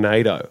FM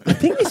Tornado. I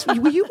think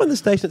were you on the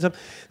station at some?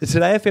 The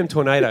Today FM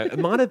Tornado. It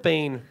might have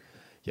been,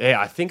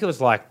 I think it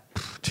was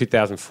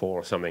 2004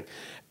 or something.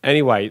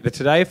 Anyway, the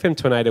Today FM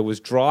Tornado was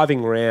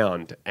driving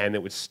round and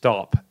it would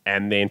stop,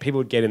 and then people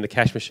would get in the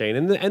cash machine.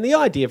 And the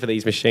idea for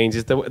these machines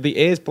is the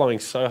air's blowing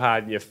so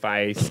hard in your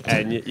face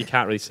and you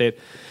can't really see it.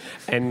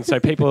 And so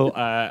people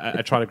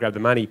are trying to grab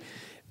the money.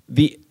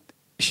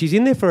 She's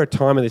in there for a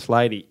time of this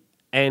lady,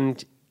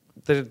 and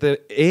the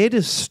air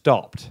just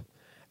stopped,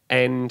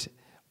 and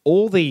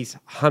all these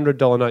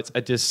 $100 notes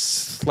are just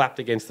slapped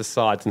against the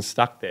sides and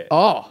stuck there.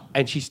 Oh.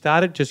 And she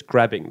started just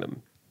grabbing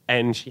them.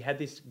 And she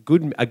had a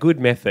good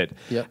method.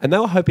 Yep. And they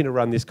were hoping to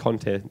run this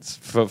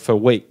contest for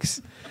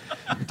weeks.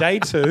 Day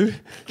 2,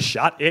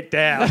 shut it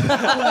down.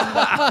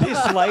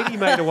 This lady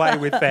made away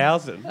with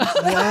thousands.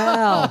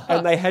 Wow.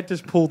 And they had to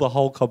pull the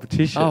whole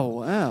competition. Oh,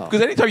 wow.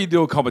 Because anytime you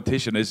do a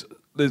competition, there's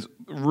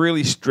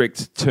really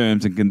strict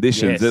terms and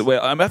conditions. Yes.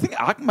 I think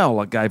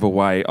Akmal gave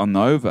away on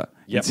Nova.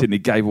 in Sydney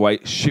gave away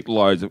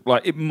shitloads of,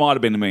 like, it might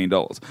have been $1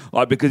 million.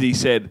 Like, because he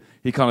said,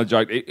 he kind of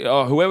joked,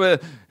 oh, whoever,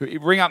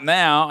 ring up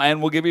now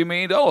and we'll give you $1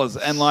 million.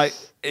 And, like,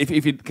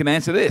 if you can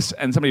answer this,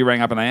 and somebody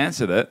rang up and they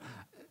answered it,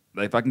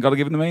 they fucking got to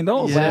give them $1 million.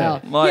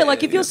 Wow.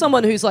 Like if you're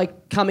someone who's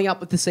like coming up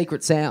with the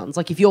secret sounds,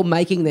 like if you're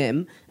making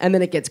them and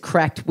then it gets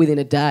cracked within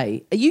a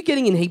day, are you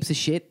getting in heaps of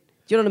shit?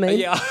 Do you know what I mean?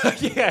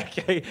 Yeah,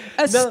 okay.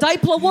 A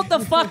stapler? What the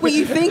fuck were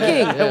you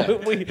thinking?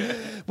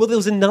 Well, there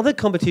was another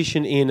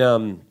competition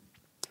in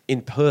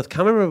Perth.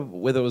 Can't remember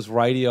whether it was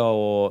radio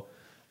or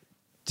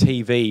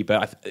TV,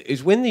 but it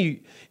was when you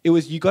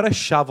got a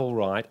shovel,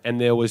 right, and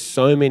there was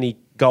so many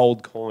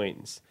gold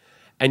coins,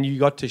 and you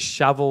got to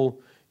shovel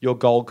your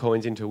gold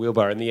coins into a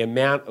wheelbarrow, and the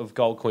amount of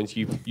gold coins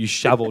you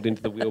shoveled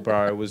into the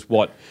wheelbarrow was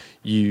what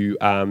you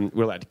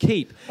were allowed to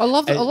keep. I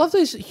love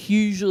those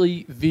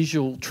hugely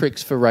visual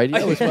tricks for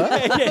radio as well.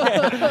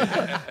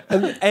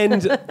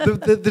 And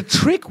the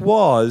trick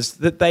was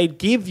that they'd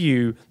give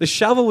you, the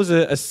shovel was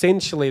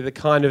essentially the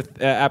kind of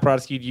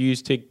apparatus you'd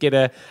use to get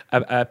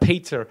a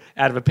pizza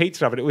out of a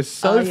pizza oven. It was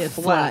so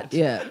flat,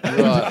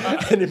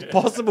 Right. and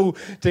impossible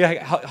to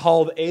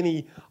hold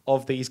any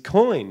of these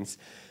coins.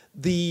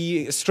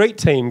 The street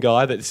team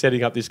guy that's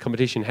setting up this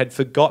competition had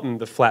forgotten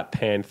the flat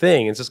pan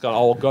thing and just gone,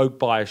 I'll go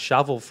buy a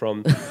shovel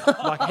from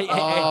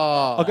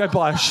I'll go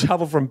buy a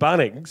shovel from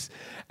Bunnings,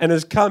 and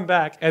has come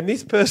back, and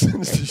this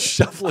person's just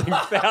shoveling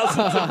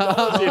thousands of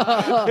dollars in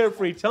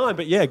every time.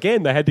 But yeah,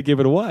 again, they had to give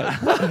it away.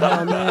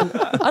 Oh man,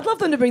 I'd love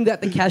them to bring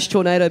that the cash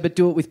tornado, but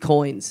do it with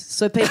coins,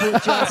 so people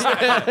just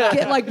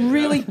get like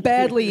really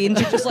badly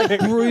injured, just like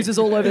bruises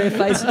all over their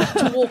face,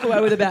 to walk away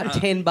with about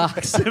 $10.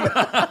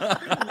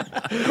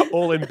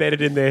 All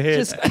embedded in their head.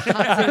 Just cuts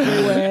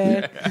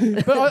everywhere.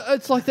 But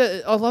it's like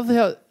that. I love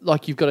how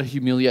like you've got to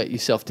humiliate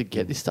yourself to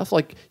get this stuff.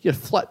 Like you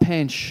have flat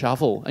pan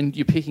shovel and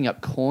you're picking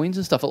up coins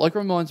and stuff. It like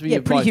reminds me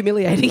of pretty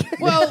humiliating.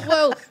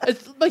 Well,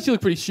 it makes you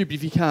look pretty stupid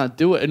if you can't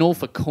do it, and all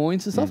for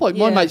coins and stuff. Like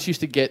my mates used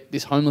to get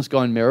this homeless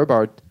guy in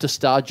Maryborough to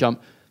star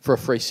jump for a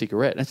free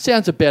cigarette. And it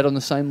sounds about on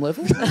the same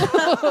level.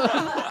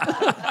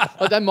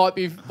 Like that might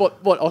be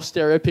what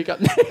Austereo pick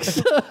up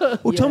next.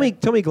 Well, Tommy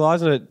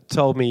Gleisner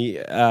told me,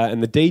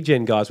 and the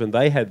DGen guys, when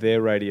they had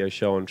their radio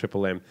show on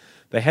Triple M,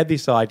 they had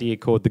this idea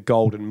called the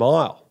Golden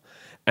Mile.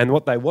 And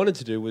what they wanted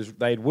to do was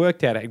they'd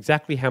worked out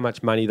exactly how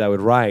much money they would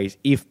raise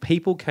if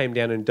people came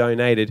down and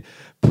donated,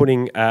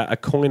 putting a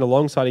coin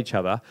alongside each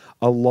other,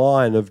 a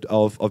line of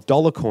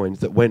dollar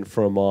coins that went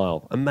for a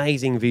mile.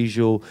 Amazing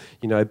visual,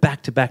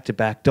 back to back to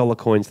back, dollar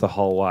coins the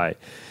whole way.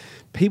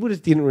 People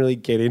just didn't really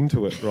get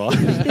into it, right?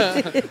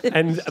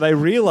 And they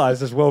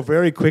realised as well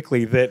very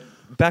quickly that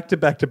back to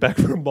back to back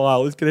for a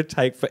mile is going to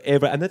take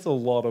forever, and that's a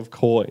lot of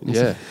coins.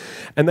 Yeah.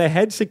 And they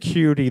had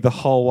security the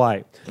whole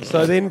way.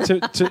 So then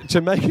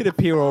to make it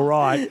appear all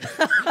right,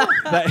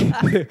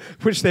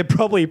 which they're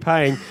probably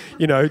paying,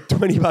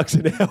 $20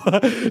 an hour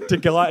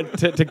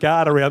to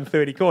guard around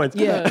 30 coins.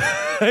 Yeah.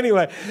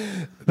 Anyway,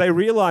 they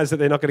realised that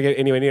they're not going to get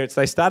anywhere near it,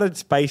 so they started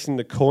spacing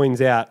the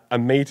coins out a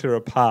metre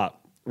apart.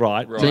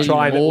 Right, to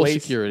try and at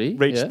least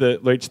reach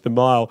the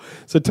mile.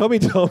 So Tommy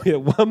told me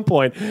at one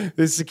point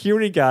the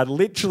security guard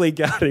literally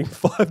guarding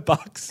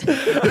 $5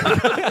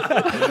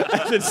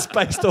 as it's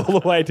spaced all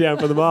the way down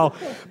for the mile.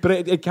 But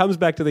it comes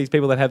back to these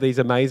people that have these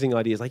amazing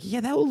ideas. Like,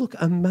 that will look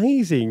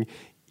amazing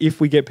if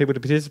we get people to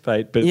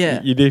participate, but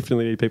you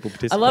definitely need people to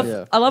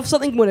participate. I love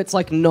something when it's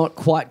like not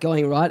quite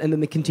going right, and then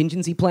the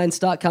contingency plans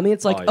start coming.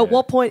 It's like, at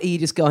what point are you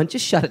just going,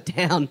 just shut it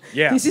down?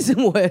 Yeah. This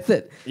isn't worth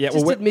it. Yeah,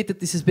 just admit that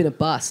this has been a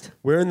bust.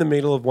 We're in the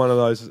middle of one of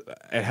those.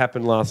 It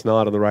happened last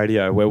night on the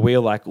radio where we're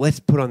like,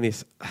 let's put on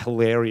this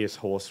hilarious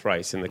horse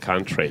race in the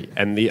country.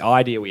 And the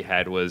idea we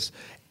had was,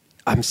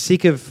 I'm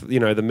sick of,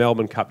 the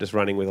Melbourne Cup just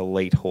running with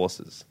elite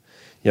horses.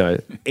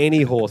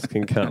 Any horse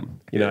can come.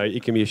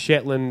 It can be a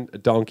Shetland, a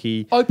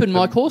donkey. Open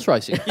mic horse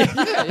racing.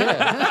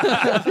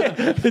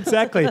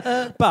 Exactly.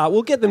 But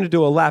we'll get them to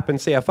do a lap and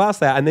see how fast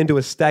they are, and then do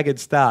a staggered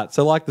start.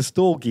 So like the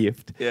stall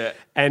gift. Yeah.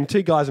 And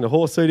 2 guys in a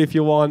horse suit if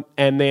you want,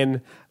 and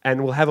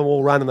we'll have them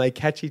all run and they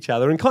catch each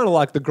other, and kind of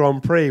like the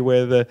Grand Prix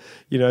where the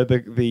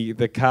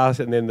car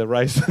and then the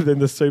race, then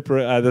the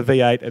the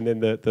V8 and then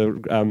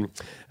the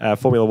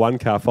Formula 1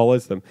 car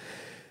follows them.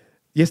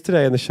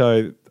 Yesterday on the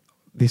show,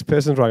 this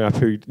person's rung up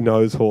who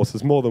knows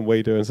horses more than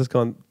we do, and has just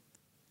gone,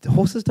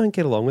 horses don't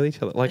get along with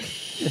each other. Like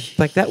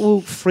that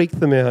will freak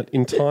them out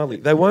entirely.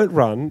 They won't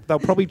run. They'll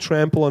probably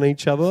trample on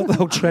each other.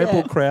 They'll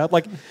trample crowd.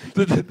 Like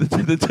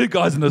the 2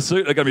 guys in the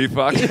suit are going to be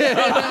fucked.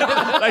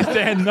 They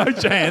stand no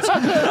chance.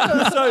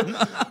 So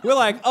we're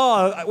like,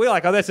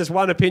 oh, that's just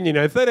one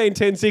opinion. 13,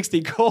 10,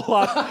 60, call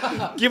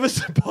up. Give us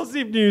some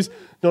positive news.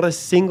 Not a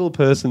single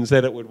person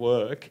said it would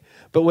work.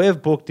 But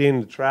we've booked in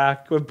the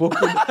track. We've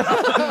booked in.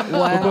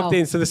 Wow. We've booked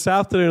in. So this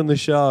afternoon on the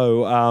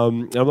show,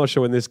 I'm not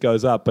sure when this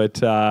goes up,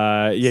 but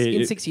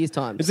in 6 years'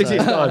 time. In 6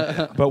 years'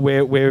 time. But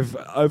we've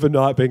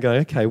overnight been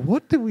going, okay,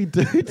 what do we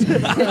do?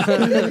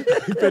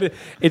 But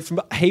it's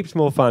heaps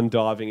more fun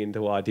diving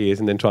into ideas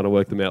and then trying to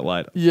work them out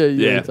later.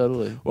 Yeah,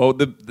 totally. Well,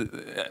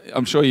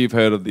 I'm sure you've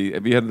heard of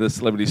have you heard of the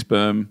celebrity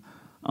sperm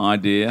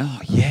idea.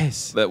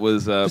 Yes. That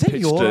was that pitched.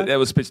 your- That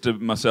was pitched to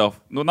myself.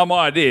 No, not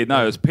my idea.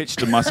 No, it was pitched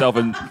to myself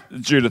and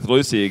Judith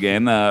Lucy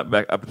again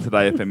back up at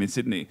Today FM in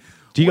Sydney.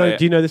 Do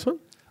you know this one?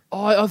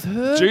 Oh, I've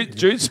heard.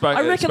 Jude spoke.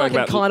 I reckon I spoke can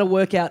about, kind of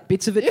work out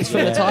bits of it just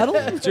from the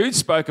title. Jude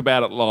spoke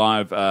about it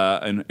live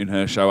in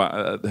her show,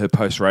 her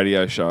post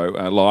radio show,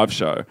 live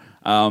show.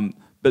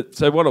 But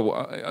so what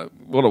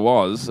it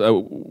was,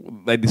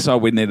 they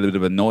decided we needed a bit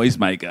of a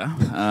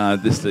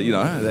noisemaker. Just to,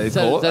 they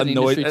call it that an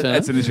industry term?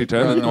 That's an industry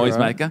term, a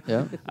noisemaker.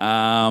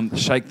 Yeah.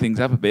 Shake things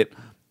up a bit.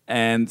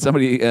 And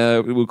somebody,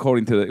 we were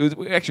calling to it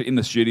was actually in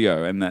the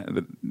studio, and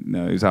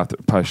it was after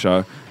post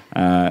show.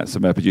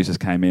 Some of our producers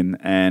came in,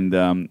 and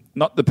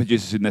not the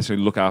producers who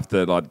necessarily look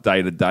after like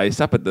day to day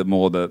stuff, but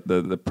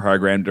the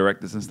program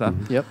directors and stuff.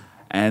 Yep.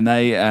 And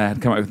they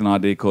had come up with an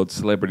idea called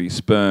Celebrity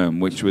Sperm,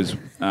 which was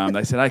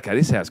they said, okay,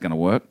 this is how it's going to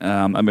work.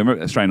 I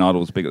remember Australian Idol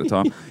was big at the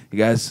time. He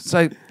goes,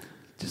 so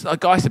just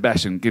Guy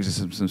Sebastian gives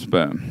us some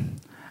sperm.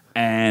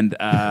 And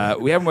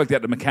we haven't worked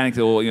out the mechanics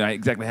or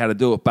exactly how to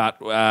do it, but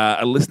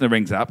a listener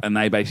rings up and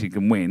they basically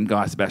can win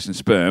Guy Sebastian's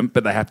sperm,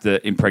 but they have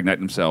to impregnate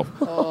themselves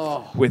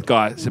with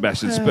Guy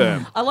Sebastian's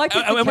sperm. I like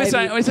it. And we're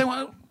saying,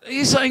 well, are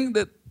you saying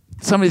that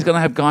somebody's going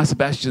to have Guy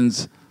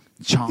Sebastian's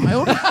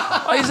child?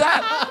 Is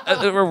that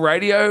a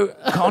radio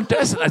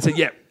contest? And I said,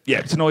 yeah,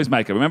 it's a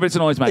noisemaker. Remember, it's a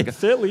noisemaker. It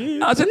certainly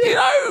is. I said,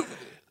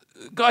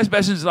 Guy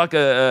Sebastian's like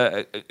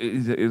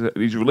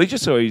he's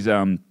religious or he's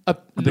the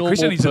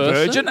Christian. He's person. a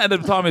virgin. And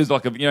at the time, he was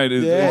like he's a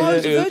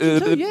virgin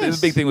too, yes.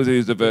 the big thing was he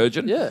was a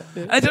virgin. Yeah.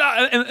 And, I said,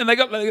 and they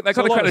got the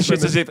kind of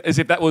shit as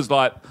if that was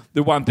like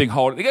the one thing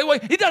holding. They go, well,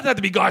 he doesn't have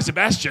to be Guy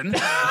Sebastian.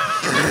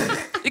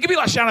 He could be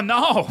like Shannon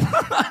Knoll.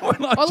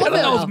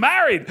 Shannon Knoll's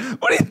married.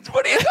 What are you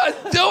guys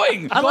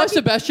doing? Guy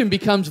Sebastian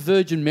becomes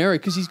Virgin Mary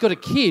because he's got a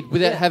kid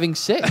without having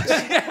sex.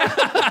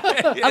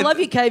 I love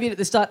your caveat at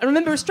the start. And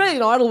remember,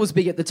 Australian Idol was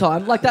big at the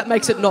time. Like, that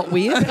makes it not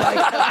weird. Like,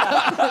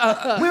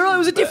 it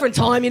was a different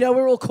time, we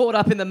were all caught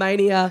up in the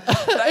mania.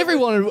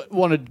 Everyone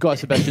wanted Guy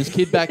Sebastian's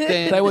kid back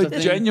then. They were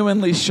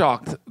genuinely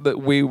shocked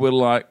that we were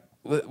like,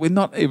 we're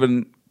not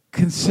even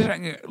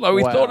considering it. Like,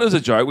 we thought it was a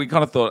joke. We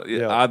kind of thought,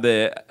 are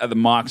the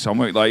mics on?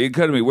 Like, it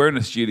could be, we're in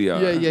a studio.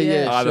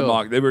 Yeah, Are the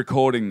sure. mic? They're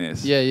recording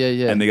this. Yeah.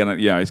 And they're going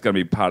to, it's going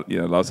to be part,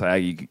 they'll say,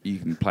 hey, you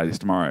can play this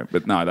tomorrow.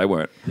 But no, they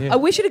weren't. I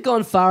wish it had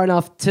gone far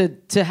enough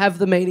to have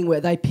the meeting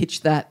where they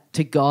pitched that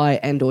to Guy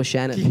and or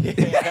Shannon.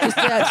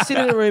 Just sit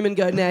in a room and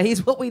go, now,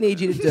 here's what we need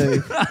you to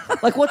do.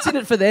 Like, what's in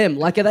it for them?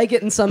 Like, are they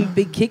getting some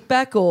big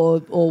kickback or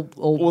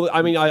Well,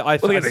 I mean, I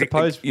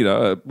suppose we'd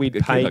a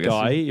pay kid, I guess.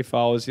 Guy if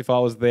I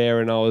was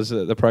there and I was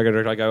the program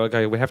director. I go,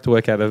 okay, we have to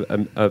work out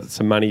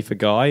some money for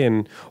Guy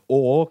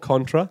or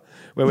Contra,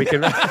 where we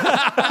can.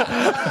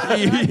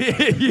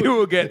 You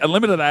will get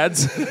unlimited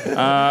ads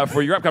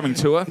for your upcoming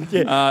tour.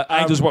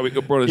 Angels, what we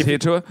brought us here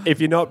tour. If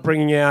you're not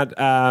bringing out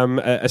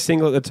a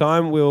single at the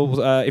time,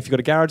 we'll. If you've got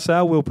a garage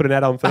sale, we'll put an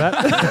ad on for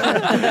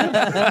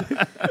that.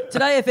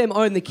 Today FM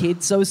own the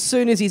kid, so as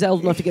soon as he's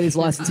old enough to get his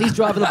license, he's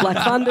driving the Black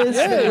Thunders.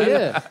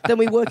 Then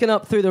we working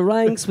up through the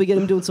ranks. We get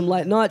him doing some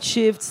late night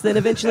shifts. Then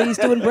eventually he's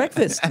doing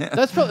breakfast. It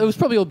was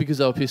probably all because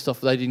they were pissed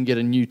off they didn't get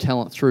a new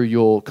talent through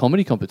your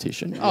comedy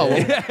competition. Oh,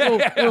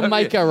 well, we'll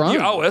make our own. You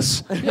owe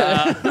us.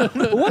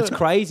 Well, what's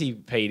crazy,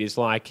 Pete, is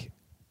like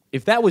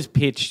if that was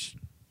pitched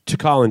to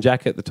Kyle and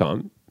Jack at the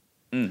time,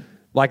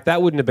 like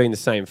that wouldn't have been the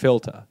same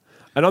filter.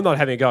 And I'm not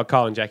having a go at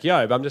Kyle and Jack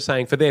Yo, but I'm just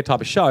saying for their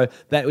type of show,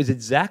 that was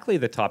exactly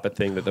the type of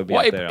thing that they'll be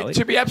up there, Ali.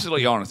 To be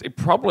absolutely honest, it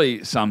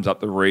probably sums up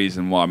the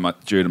reason why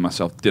Jude and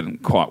myself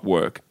didn't quite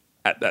work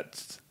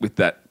with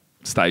that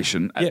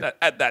station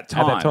at that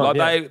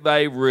time.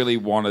 They really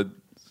wanted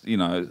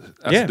us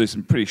to do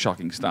some pretty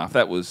shocking stuff.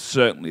 That was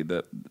certainly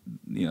the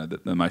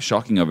most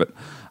shocking of it.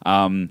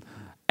 And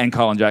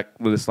Kyle and Jack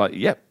were just like,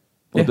 yep,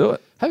 we'll do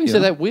it. Having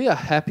said that, we are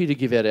happy to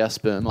give out our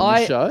sperm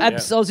on the show. I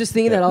was just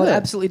thinking that. I would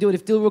absolutely do it.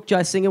 If Dilruk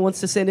Jai Singer wants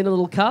to send in a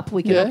little cup,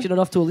 we can auction it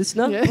off to a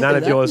listener. Yeah. None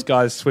of yours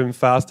guys swim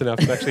fast enough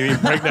to actually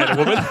impregnate a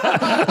woman.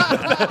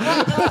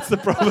 That's the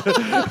problem.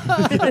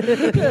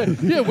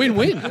 Yeah,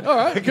 win-win. All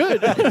right,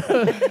 good.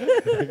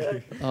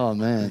 Oh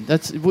man,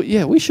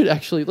 we should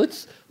actually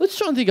let's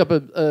try and think up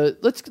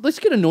let's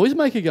get a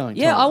noisemaker going.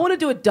 Yeah, Tom. I want to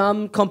do a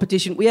dumb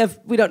competition. We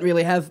don't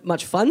really have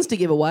much funds to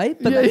give away,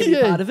 but maybe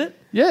be part of it.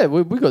 Yeah,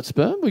 we got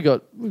sperm. We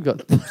got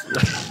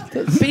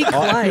big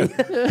clay.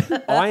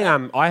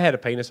 I had a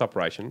penis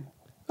operation.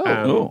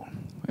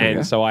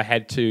 And so I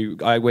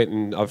went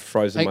and I've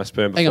frozen my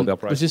sperm before the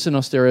operation. Was this an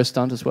Austereo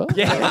stunt as well?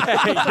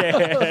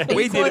 Yeah.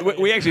 We did.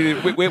 We actually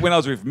when I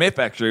was with Miff,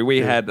 actually, we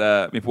had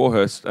Miff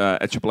Warhurst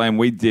at Triple M.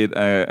 We did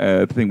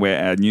a thing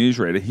where our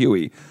newsreader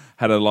Huey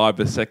had a live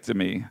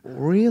vasectomy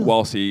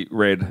whilst he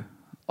read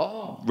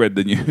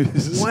the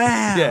news. Wow.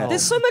 Yeah.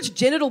 There's so much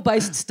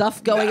genital-based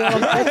stuff going on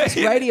breakfast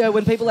radio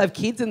when people have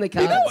kids in the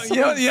car. You know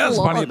what's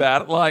funny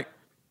about it? Like,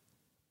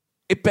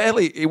 it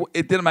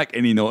didn't make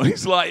any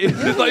noise. Like,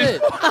 this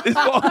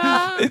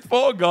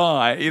poor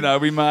guy,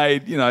 we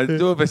made, do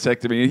a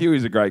vasectomy. And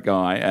Huey's a great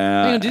guy.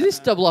 Hang on, did this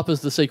double up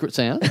as the secret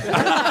sound?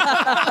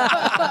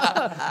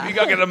 You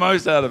got to get the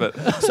most out of it.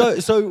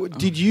 So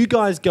did you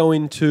guys go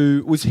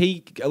into? Was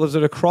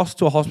it across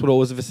to a hospital? Or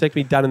was a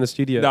vasectomy done in the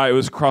studio? No, it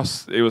was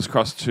cross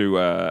to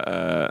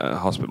a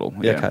hospital.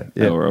 Yeah, okay,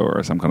 yeah.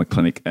 Or some kind of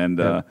clinic. And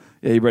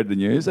he read the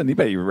news, and he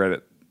read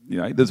it.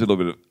 There's a little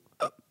bit of.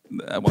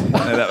 At one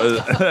point, and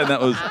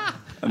that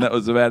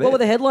was about it. What were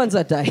the headlines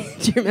that day?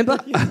 Do you remember?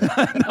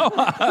 No,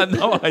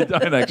 I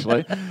don't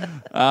actually.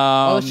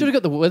 I should have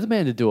got the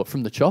weatherman to do it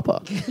from the chopper.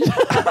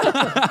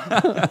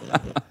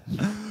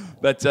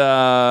 But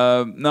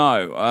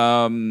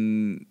no.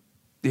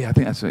 Yeah, I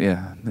think that's it.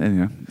 Yeah.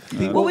 Anyway.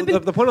 The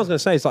point I was going to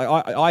say is like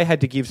I had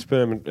to give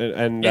sperm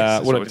and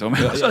Yes, what were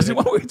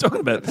we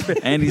talking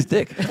about? Andy's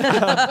dick.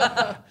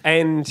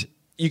 And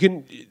you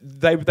can.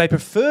 They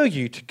prefer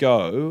you to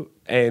go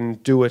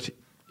and do it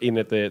in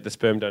at the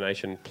sperm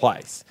donation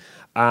place,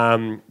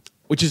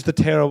 which is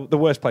the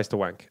worst place to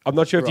wank. I'm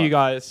not sure if you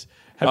guys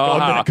have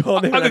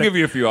gone there. I can give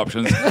you a few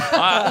options.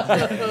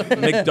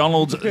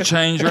 McDonald's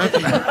change room.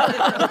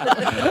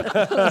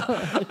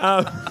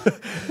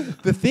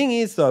 The thing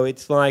is, though,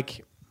 it's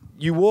like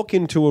you walk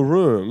into a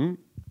room,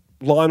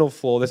 linal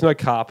floor. There's no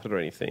carpet or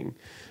anything.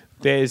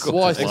 There's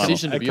wise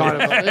decision to be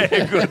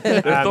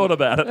They've thought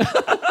about it.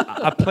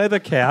 a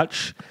pleather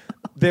couch.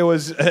 There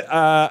was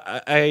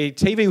a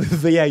TV with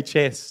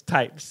VHS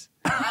tapes,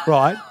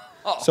 right?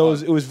 So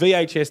it was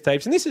VHS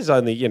tapes, and this is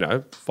only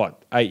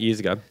 8 years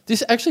ago.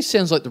 This actually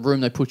sounds like the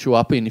room they put you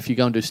up in if you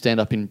go and do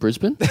stand-up in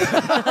Brisbane. A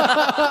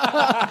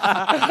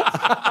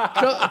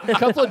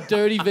couple of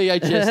dirty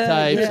VHS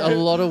tapes, a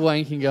lot of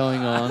wanking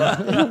going on.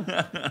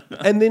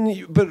 And then,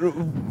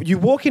 you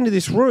walk into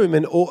this room,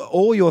 and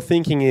all you're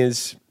thinking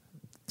is,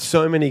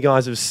 so many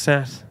guys have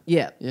sat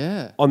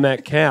Yeah. on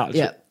that couch.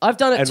 Yeah, I've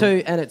done it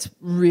too, and it's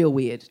real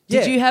weird.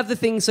 Did you have the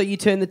thing so you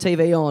turn the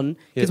TV on?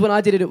 Because when I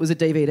did it, it was a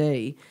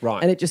DVD,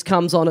 right? And it just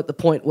comes on at the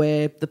point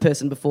where the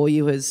person before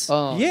you has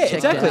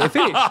exactly. It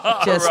finished.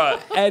 Just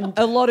Right. and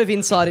a lot of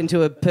insight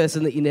into a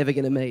person that you're never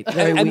going to meet.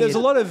 Very And weird. there's a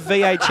lot of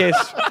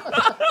VHS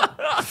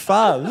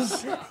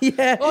fuzz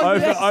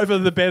over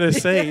the better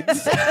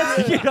seats.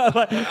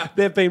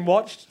 They've been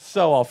watched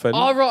so often.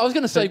 Oh, right. I was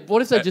going to say,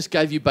 what if they just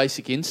gave you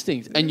Basic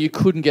Instinct and you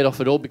couldn't get off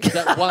at all because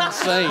that one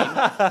scene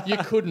you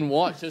couldn't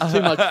watch? There's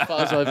too much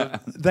fuzz over.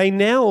 They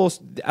now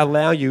also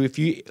allow you, if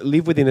you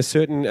live within a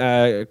certain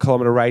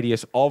kilometre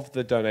radius of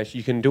the donation,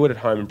 you can do it at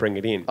home and bring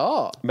it in.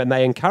 Oh. And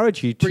they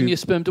encourage you to... Bring your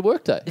sperm to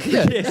work day.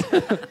 Yeah. Yes.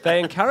 They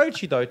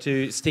encourage you, though,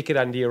 to stick it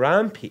under your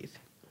armpit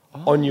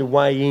on your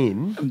way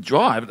in. And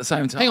drive at the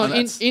same time. Hang on,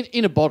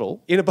 in a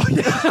bottle. In a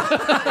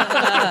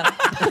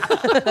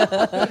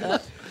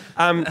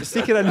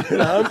stick it under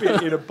your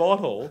armpit in a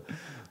bottle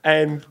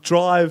and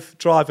drive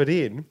it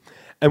in.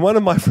 And one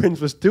of my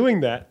friends was doing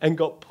that and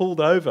got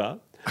pulled over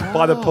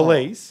by the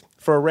police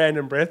for a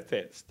random breath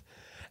test.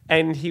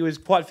 And he was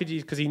quite fidgety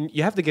because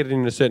you have to get it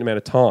in a certain amount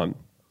of time.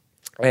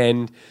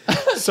 And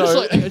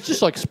so... it's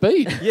just like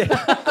speed. Yeah.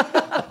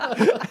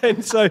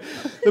 And so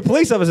the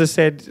police officer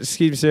said,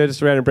 "Excuse me, sir,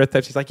 just a random breath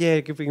test." He's like, "Yeah,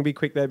 if we can be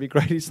quick, that'd be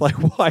great." He's like,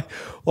 "Why?"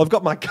 "Well, I've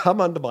got my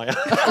cum under my arm."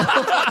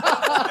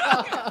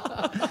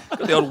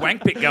 Got the old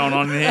wank pick going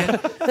on here.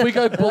 If we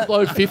go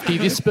below 50,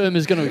 this sperm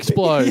is going to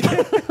explode.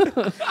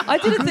 I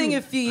did a thing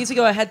a few years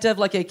ago. I had to have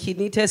like a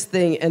kidney test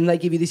thing, and they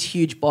give you this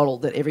huge bottle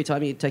that every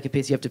time you take a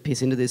piss, you have to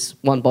piss into this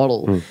one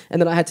bottle.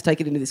 And then I had to take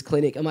it into this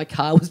clinic, and my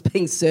car was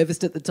being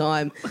serviced at the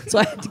time, so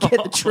I had to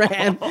get the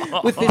tram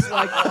with this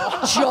like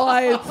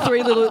giant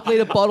 3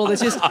 litre bottle.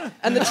 There's just,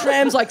 and the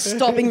tram's like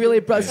stopping really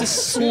abrupt, it's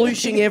just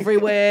slooshing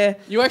everywhere.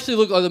 You actually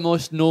look like the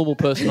most normal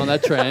person on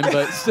that tram,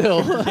 but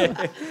still.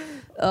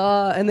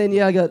 And then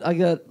I got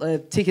a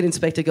ticket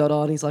inspector got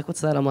on. He's like, "What's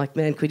that?" I'm like,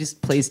 "Man, could we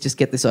please just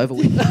get this over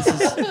with? This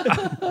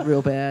is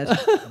real bad."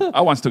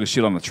 I once took a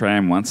shit on the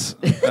tram once.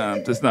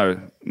 There's no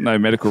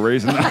medical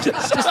reason.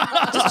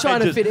 Just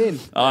trying to fit in.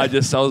 I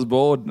was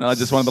bored. I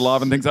just wanted to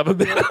liven things up a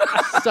bit.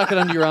 Stuck it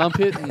under your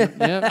armpit and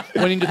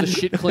went into the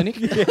shit clinic.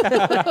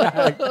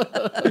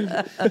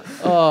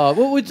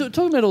 Well, we're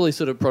talking about all these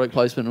sort of product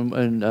placement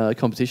and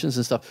competitions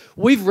and stuff.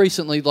 We've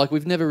recently,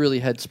 we've never really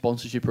had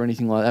sponsorship or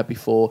anything like that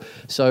before.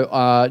 So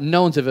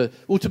no one's ever,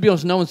 to be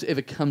honest, no one's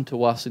ever come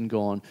to us and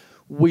gone,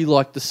 "We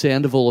like the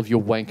sound of all of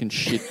your wank and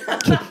shit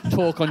to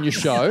talk on your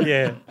show."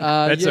 Yeah,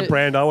 that's a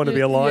brand I want to be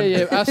aligned.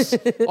 Yeah.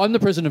 I'm the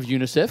president of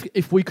UNICEF.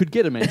 If we could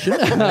get a mention,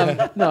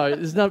 no,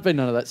 there's been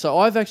none of that. So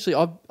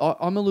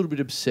I'm a little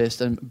bit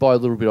obsessed, and by a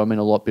little bit I mean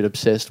a lot bit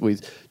obsessed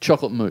with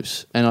chocolate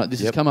mousse, and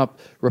this has come up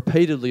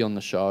repeatedly on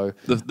the show.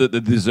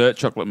 The dessert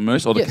chocolate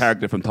mousse or the Yes.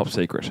 character from Top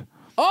Secret?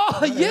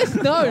 Oh, yes,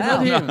 no,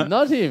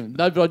 not him.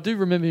 No, but I do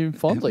remember him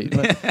fondly.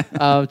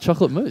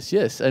 Chocolate mousse,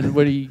 yes. And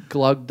when he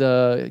glugged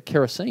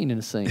kerosene in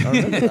a scene. I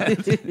remember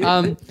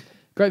that.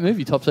 Great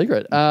movie, Top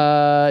Secret.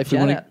 If you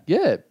Shout want out.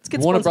 to, get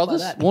Warner sponsored by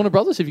Brothers. that. Warner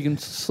Brothers, if you can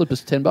slip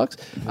us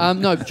 $10.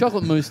 No,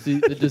 chocolate mousse, the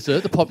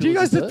dessert, the Do popular you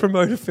guys dessert. just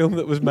promote a film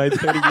that was made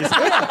 30 years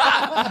ago?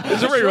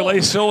 There's a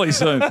re-release surely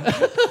soon.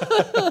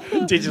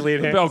 Digitally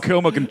enhanced. Val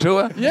Kilmer can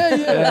tour.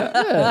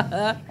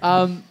 Yeah.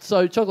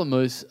 So chocolate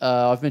mousse,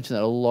 I've mentioned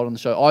that a lot on the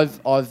show.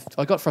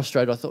 I got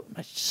frustrated. I thought,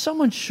 "Mate,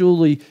 someone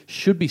surely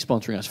should be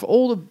sponsoring us for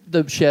all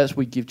the shouts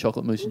we give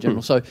chocolate mousse in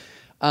general." So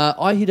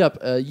I hit up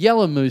a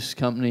Yellow Mousse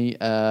company.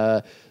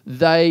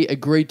 They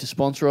agreed to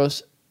sponsor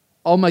us.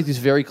 I'll make this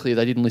very clear.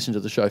 They didn't listen to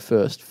the show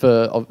first,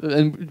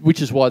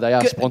 which is why they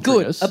are sponsoring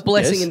good. us. A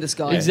blessing in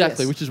disguise.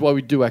 Exactly, Yes. which is why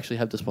we do actually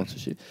have the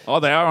sponsorship. Oh,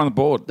 they are on the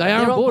board. They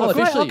are on board Oh,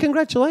 great. officially. Oh,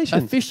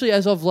 congratulations. Officially,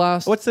 as of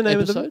last What's the name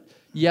of episode, them?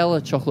 Yellow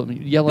chocolate,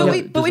 yellow.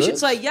 But we should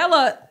desserts. say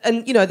Yalla,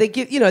 and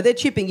they're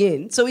chipping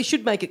in, so we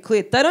should make it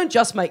clear they don't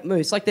just make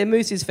mousse. Like their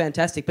mousse is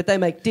fantastic, but they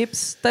make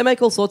dips, they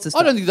make all sorts of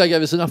stuff. I don't think they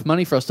gave us enough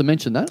money for us to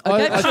mention that.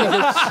 Okay, I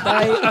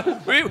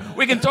think it's,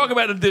 We can talk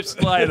about the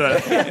dips later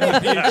in the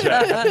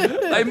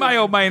future. They may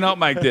or may not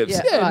make dips.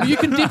 Yeah. yeah, you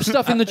can dip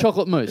stuff in the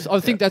chocolate mousse.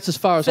 I think that's as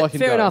far as I can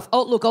go. Fair enough.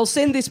 Oh, look, I'll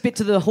send this bit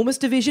to the hummus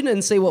division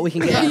and see what we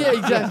can get. Yeah,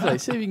 exactly.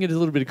 See if you can get a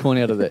little bit of coin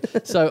out of there.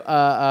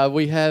 So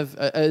we have,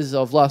 as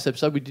of last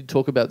episode, we did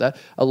talk about that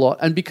a lot.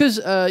 And because,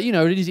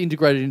 it is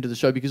integrated into the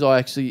show, because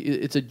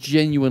it's a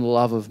genuine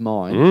love of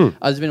mine.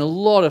 There's been a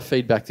lot of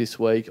feedback this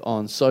week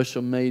on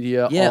social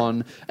media,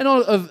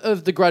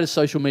 of the greatest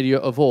social media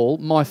of all.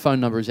 My phone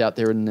number is out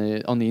there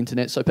on the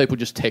internet, so people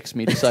just text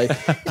me to say,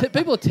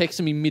 people are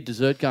texting me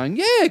mid-dessert going,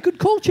 yeah, good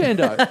call,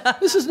 Chando.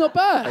 This is not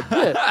bad.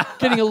 Yeah.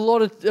 Getting a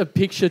lot of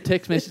picture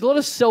text messages, a lot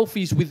of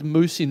selfies with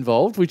mousse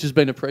involved, which has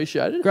been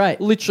appreciated. Great.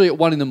 Literally at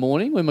 1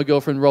 a.m, when my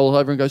girlfriend rolls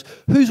over and goes,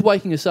 who's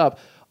waking us up?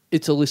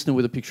 It's a listener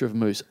with a picture of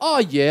mousse. Oh,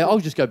 yeah, I'll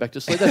just go back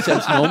to sleep. That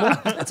sounds normal.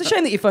 It's a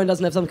shame that your phone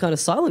doesn't have some kind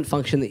of silent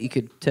function that you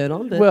could turn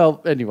on. But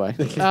Well, anyway.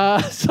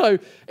 There's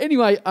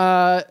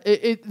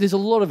a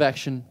lot of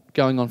action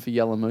going on for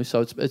Yellow Mousse,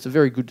 so it's a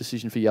very good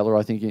decision for Yellow,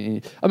 I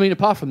think. I mean,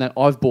 apart from that,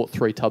 I've bought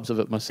 3 tubs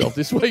of it myself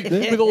this week.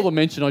 With all the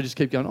mention, I just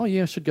keep going, oh,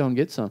 yeah, I should go and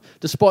get some,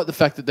 despite the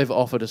fact that they've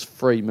offered us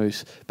free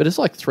mousse. But it's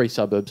like 3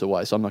 suburbs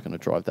away, so I'm not going to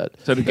drive that.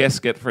 So do guests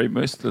get free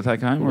mousse to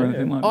take home or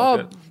anything like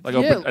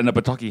that? And a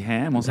Bataki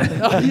ham or something?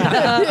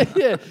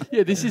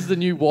 Yeah, this is the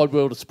new Wide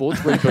World of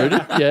Sports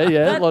rebooted.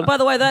 Yeah. By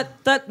the way,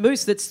 that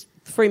mousse that's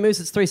free mousse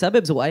that's 3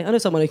 suburbs away, I know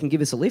someone who can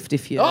give us a lift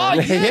if you... Oh,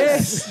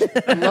 yes!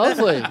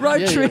 Lovely.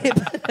 Road trip.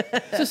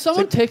 So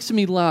someone texted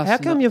me last How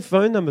come night. your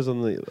phone number's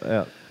on the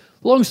out?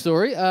 Long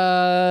story,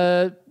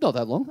 not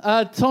that long.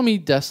 Tommy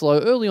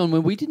Daslow, early on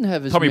when we didn't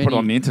have as Tommy many... put it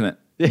on the internet.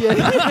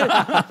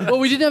 Well,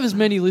 we didn't have as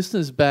many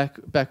listeners back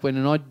when,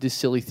 and I did this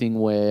silly thing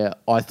where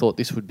I thought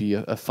this would be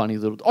a funny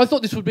little... I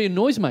thought this would be a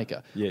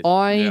noisemaker. Yes.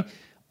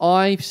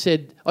 I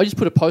said... I just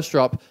put a poster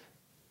up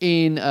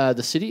in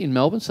the city, in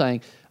Melbourne,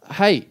 saying,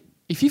 hey,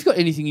 if you've got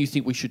anything you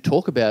think we should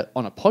talk about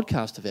on a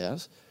podcast of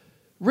ours,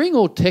 ring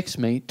or text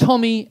me,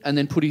 Tommy, and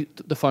then put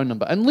the phone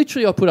number. And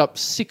literally I put up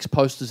 6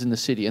 posters in the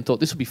city and thought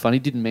this would be funny,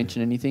 didn't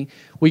mention anything.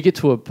 We get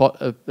to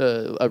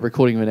a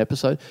recording of an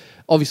episode.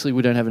 Obviously,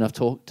 we don't have enough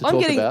talk about.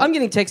 I'm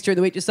getting texts during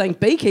the week just saying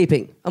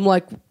beekeeping. I'm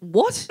like,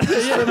 what?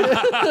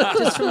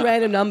 Just from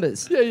random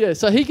numbers. Yeah.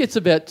 So he gets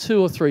about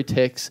 2 or 3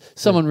 texts,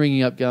 someone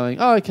ringing up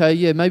going, oh, okay,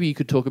 yeah, maybe you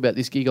could talk about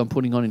this gig I'm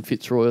putting on in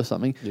Fitzroy or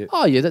something. Yeah.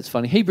 Oh, yeah, that's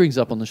funny. He brings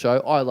it up on the show.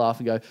 I laugh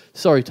and go,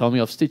 sorry,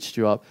 Tommy, I've stitched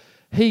you up.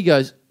 He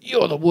goes,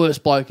 you're the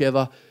worst bloke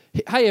ever.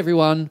 Hey,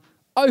 everyone,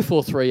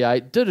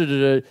 0438,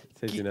 da-da-da-da.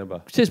 Says your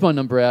number. Says my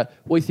number out.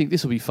 We think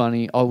this will be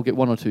funny. I will get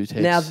 1 or 2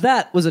 texts. Now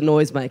that was a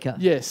noisemaker.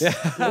 Yes. It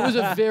was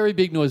a very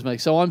big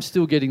noisemaker. So I'm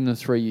still getting the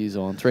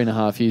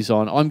 3.5 years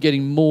on. I'm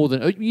getting more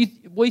than...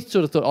 We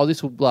sort of thought, oh,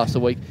 this will last a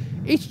week.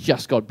 It's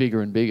just got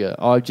bigger and bigger.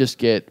 I just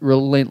get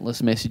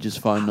relentless messages,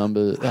 phone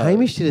number.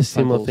 Hamish did a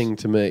similar calls. thing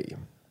to me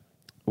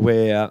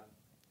where...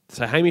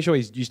 So Hamish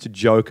always used to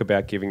joke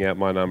about giving out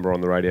my number on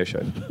the radio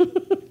show.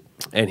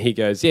 And he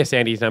goes, yes,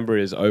 Andy's number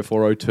is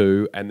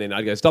 0402. And then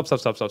I'd go,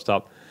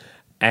 stop.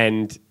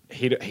 And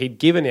he'd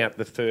given out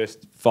the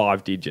first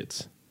 5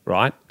 digits,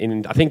 right?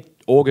 In, I think,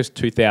 August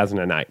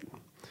 2008.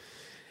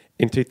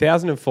 In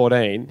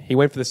 2014, he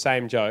went for the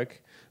same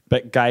joke,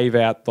 but gave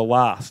out the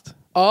last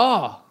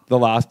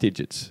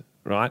digits,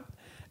 right?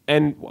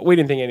 And we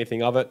didn't think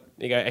anything of it.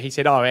 He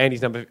said, oh,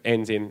 Andy's number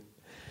ends in...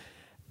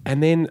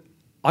 And then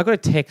I got a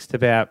text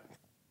about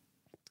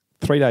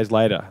 3 days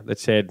later that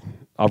said,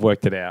 I've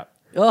worked it out.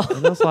 Oh.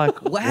 And I was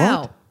like,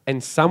 Wow. what?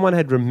 And someone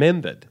had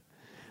remembered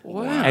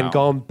Wow. and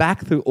gone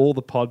back through all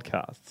the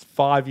podcasts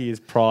 5 years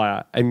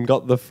prior and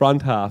got the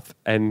front half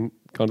and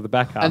gone to the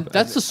back half. And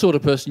that's the sort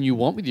of person you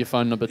want with your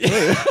phone number too.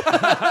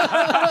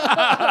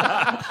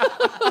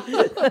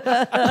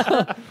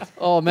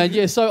 Oh, man,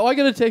 yeah. So I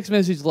got a text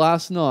message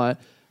last night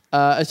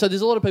And so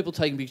there's a lot of people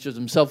taking pictures of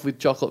themselves with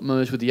chocolate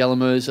mousse, with the yellow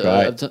mousse,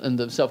 Right. and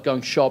themselves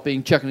going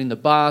shopping, chucking it in the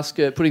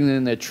basket, putting it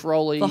in their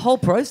trolley. The whole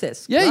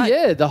process. Yeah, Great.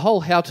 yeah, the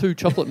whole how-to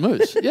chocolate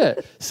mousse. Yeah.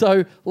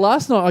 So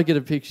last night I get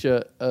a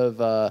picture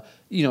of a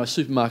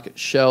supermarket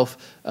shelf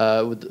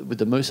with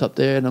the mousse up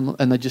there,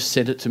 and they just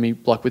sent it to me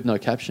like with no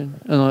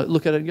caption, and I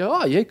look at it and go,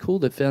 oh yeah, cool,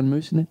 they found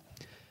mousse in there.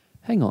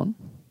 Hang on,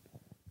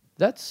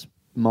 that's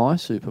my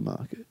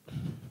supermarket.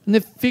 And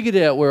they've figured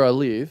out where I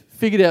live,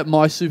 figured out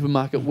my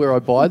supermarket where I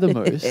buy the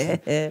mousse,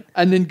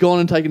 and then gone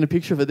and taken a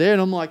picture of it there.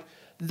 And I'm like,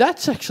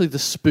 that's actually the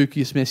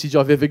spookiest message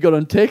I've ever got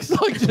on text.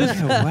 Like,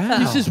 just, wow.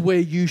 This is where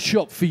you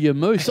shop for your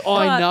mousse.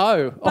 I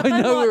know. But I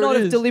they know might where not it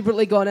have is.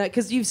 deliberately gone out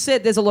because you've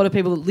said there's a lot of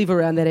people that live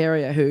around that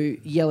area who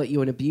yell at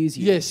you and abuse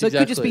you. Yes, so it could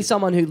just exactly. be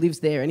someone who lives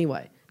there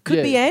anyway. Could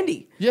Yeah. be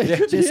Andy. Yeah, it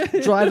could be, Just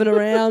driving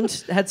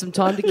around, had some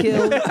time to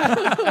kill.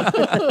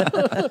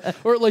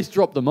 or at least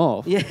drop them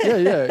off. Yeah.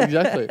 yeah,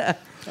 exactly.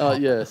 So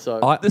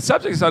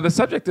The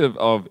subject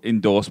of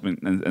endorsement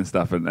and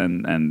stuff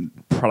and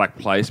product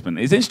placement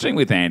is interesting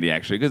with Andy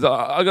actually, because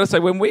I got to say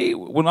when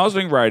I was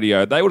doing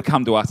radio, they would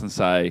come to us and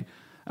say, and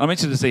I'm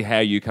interested to see how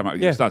you come up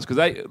with your stunts, because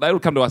they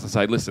would come to us and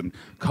say, listen,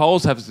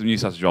 Coles have some new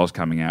sausage rolls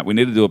coming out, we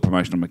need to do a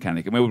promotional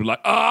mechanic, and we would be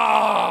like,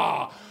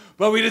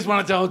 but we just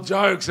want to tell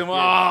jokes, and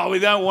we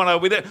don't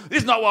want to.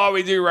 This is not why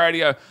we do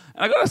radio.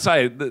 And I got to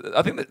say,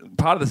 I think that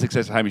part of the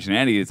success of Hamish and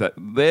Andy is that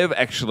they've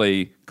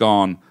actually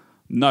gone,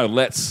 no,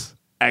 let's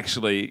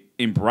actually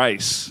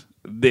embrace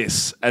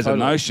this as a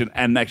notion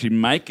and actually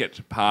make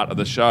it part of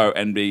the show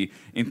and be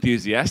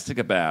enthusiastic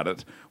about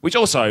it, which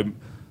also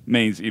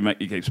means you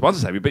keep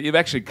sponsors happy, but you've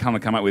actually kind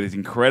of come up with these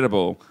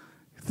incredible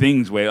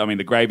things where, I mean,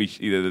 the gravy,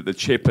 the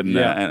chip and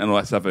all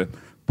that stuff,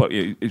 but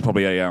it's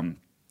probably a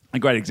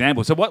great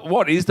example. So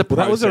what is the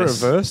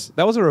process?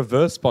 That was a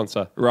reverse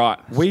sponsor. Right.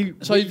 We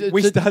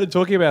started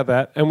talking about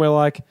that, and we're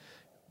like,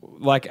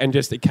 and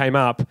just it came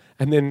up,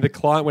 and then the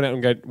client went out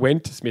and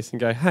went to Smiths and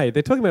go, hey,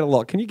 they're talking about it a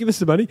lot. Can you give us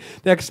some money?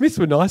 Now, Smiths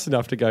were nice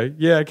enough to go,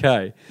 yeah,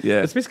 okay.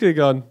 Yeah. But Smiths could have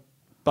gone,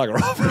 bugger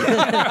off.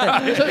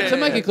 to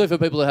make it clear for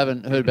people who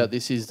haven't heard about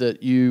this, is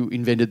that you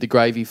invented the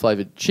gravy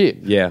flavoured chip.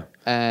 Yeah.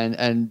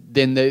 And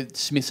then the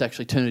Smiths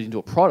actually turned it into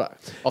a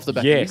product off the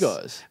back of you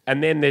guys.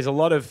 And then there's a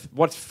lot of,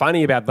 what's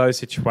funny about those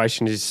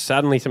situations is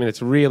suddenly something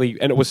that's really,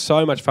 and it was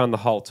so much fun the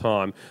whole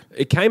time.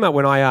 It came up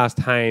when I asked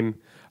Haim,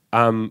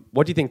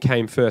 what do you think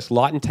came first,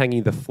 light and tangy,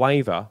 the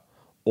flavour,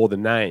 or the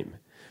name?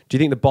 Do you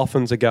think the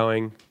boffins are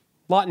going,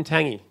 light and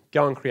tangy,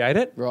 go and create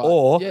it? Right.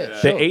 Or Yeah,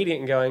 they're sure. eating it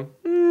and going,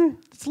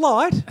 it's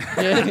light,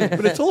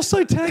 but it's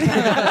also tangy.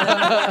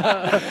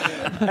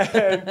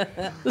 The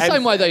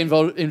same way they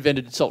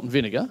invented salt and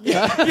vinegar.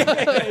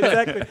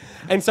 Exactly.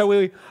 And so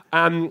we,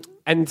 and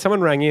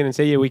someone rang in and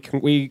said, yeah, we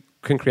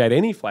can create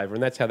any flavour,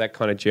 and that's how that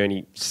kind of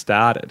journey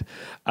started.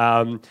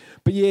 But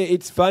yeah,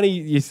 it's funny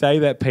you say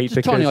that, Pete.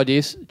 Just tiny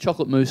ideas.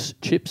 Chocolate mousse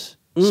chips.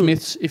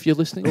 Smiths, if you're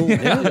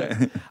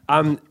listening.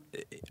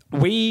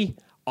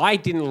 I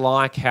didn't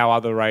like how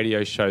other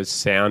radio shows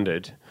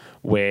sounded,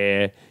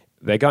 where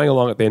they're going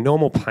along at their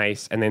normal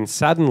pace, and then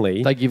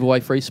suddenly They give away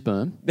free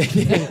sperm.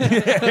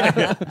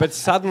 but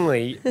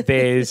suddenly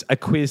there's a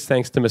quiz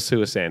thanks to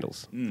Masua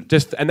Sandals.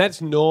 And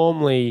that's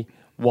normally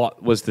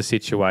what was the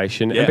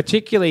situation, Yeah. and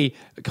particularly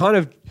kind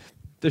of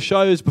the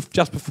shows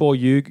just before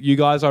you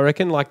guys, I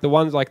reckon, like the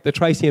ones like the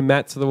Tracy and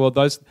Matts of the world.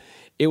 Those,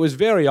 it was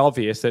very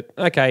obvious that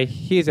okay,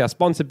 here's our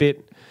sponsor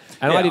bit.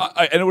 And and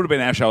it would have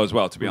been our show as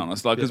well, to be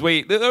honest. Like, because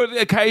there were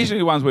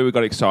occasionally ones where we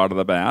got excited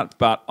about,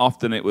 but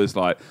often it was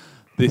like,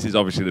 this is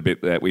obviously the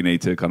bit that we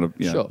need to kind of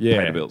pay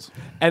the bills.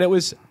 And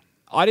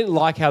I didn't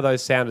like how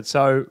those sounded.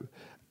 So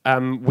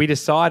we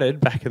decided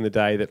back in the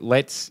day that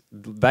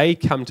they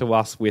come to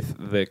us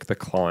with the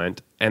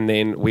client, and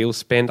then we'll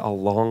spend a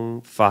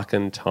long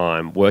fucking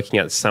time working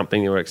out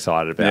something that we're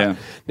excited about. Yeah.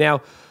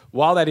 Now,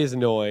 while that is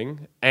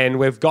annoying, and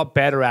we've got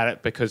better at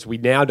it because we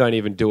now don't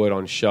even do it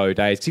on show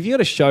days. 'Cause if you've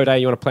got a show day,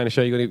 you want to plan a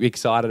show, you're going to be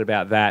excited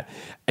about that,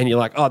 and you're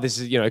like, oh, this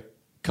is,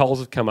 Coles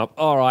have come up.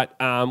 All right,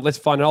 let's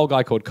find an old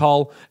guy called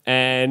Cole,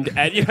 and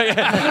Write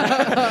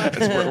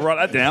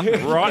that down.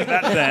 Write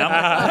that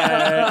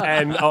down.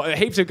 and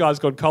heaps of guys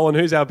called Cole, and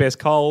who's our best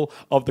Cole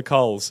of the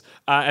Coles?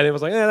 And it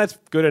was like, that's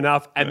good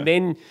enough. And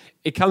then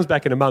it comes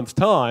back in a month's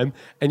time,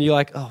 and you're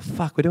like, oh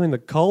fuck, we're doing the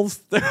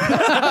Coles, we're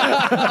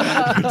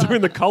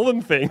doing the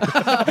Colin thing,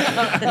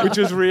 which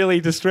was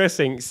really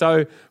distressing.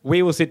 So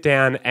we will sit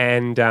down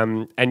and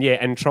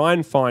try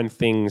and find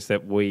things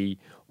that we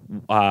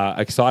are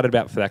excited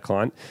about for that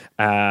client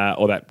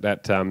or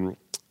that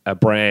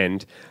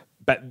brand,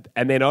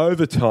 and then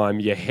over time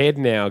your head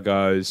now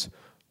goes,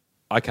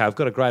 okay, I've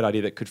got a great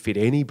idea that could fit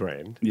any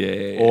brand,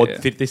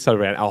 fit this sort of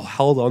brand. I'll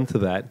hold on to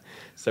that.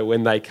 So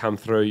when they come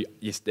through,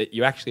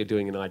 you actually are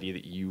doing an idea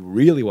that you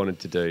really wanted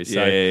to do.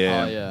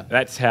 So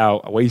that's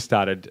how we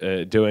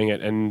started doing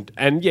it.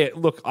 And yeah,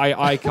 look,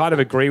 I kind of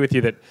agree with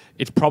you that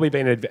it's probably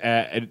been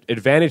an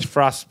advantage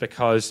for us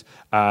because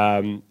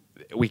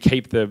we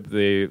keep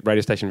the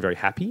radio station very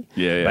happy.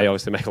 Yeah. They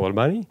obviously make a lot of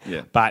money.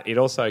 Yeah. But it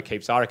also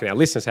keeps, I reckon, our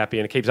listeners happy,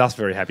 and it keeps us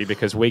very happy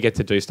because we get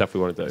to do stuff we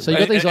want to do. So you've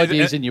got these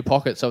ideas in your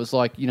pocket. So it's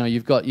like,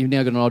 you've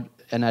now got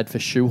an ad for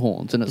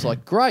shoehorns, and it's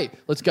like, great,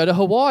 let's go to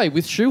Hawaii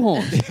with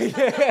shoehorns.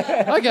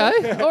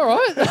 Okay, all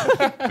right.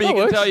 But you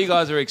can tell you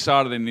guys are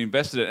excited and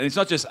invested in it. And it's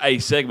not just a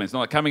segment. It's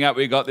not like coming up,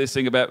 we got this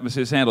thing about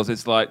masseuse handles.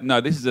 It's like,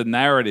 no, this is a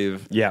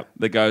narrative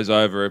that goes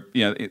over,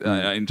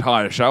 an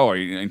entire show or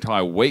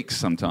entire weeks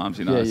sometimes,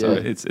 So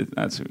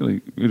that's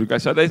really, really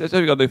great. So that's what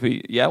you got to do for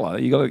Yella.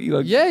 You got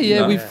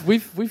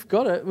We've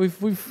got it.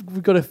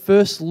 We've got a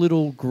first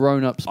little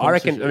grown-up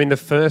sponsorship. I reckon, the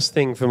first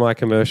thing for my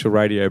commercial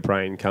radio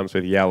brain comes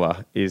with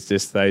Yella is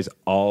just those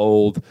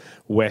old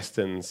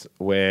westerns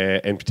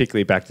and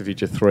particularly Back to the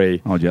Future 3,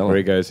 where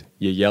he goes,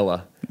 "You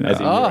Yella," as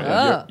in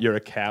you're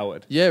a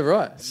coward. Yeah,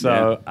 right.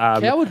 So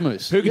coward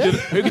moose. Who can do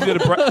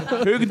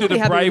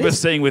the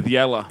bravest thing with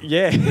Yella?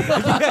 Yeah.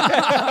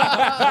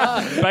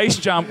 Base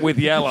jump with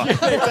Yella.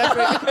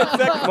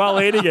 exactly. While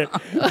eating it.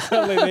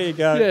 There you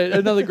go. Yeah,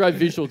 another great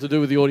visual to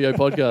do with the audio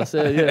podcast.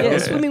 Yeah.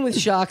 Swimming with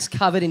sharks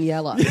covered in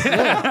yellow.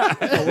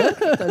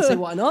 Don't see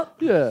why not.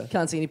 Yeah.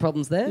 Can't see any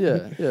problems there.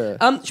 Yeah.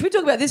 Should we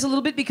talk about this a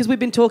little bit, because we've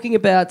been talking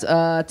about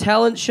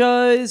talent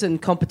shows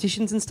and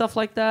competitions and stuff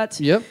like that.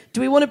 Yep.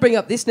 Do we want to bring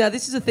up this now?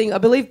 This is a thing. I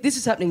believe this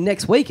is happening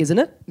next week, isn't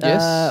it?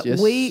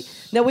 Yes.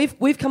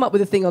 We've come up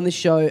with a thing on this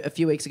show a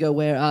few weeks ago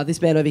where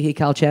this man over here,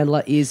 Carl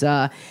Chandler, is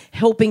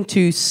helping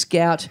to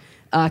scout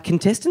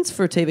contestants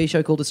for a TV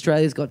show called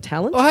Australia's Got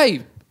Talent. Oh,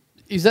 hey.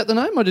 Is that the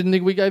name? I didn't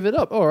think we gave it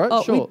up. All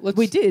right, sure.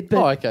 We did.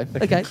 But okay.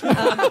 Okay.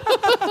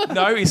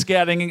 No, he's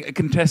scouting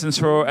contestants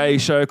for a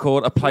show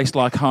called A Place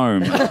Like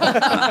Home.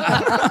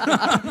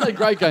 A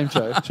great game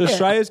show. So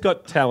Australia's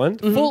Got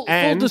Talent.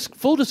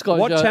 Full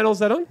disclosure. What channel's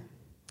that on?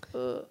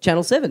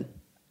 Channel 7.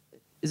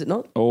 Is it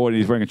not? Oh, and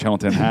he's wearing a Channel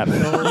 10 hat.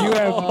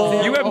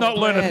 You have not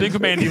learned a thing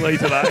from Andy Lee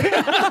today.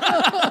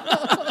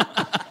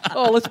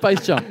 Oh, let's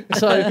base jump.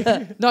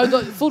 So,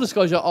 no, full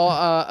disclosure,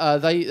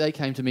 they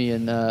came to me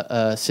and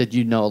said,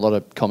 a lot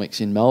of comics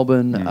in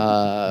Melbourne.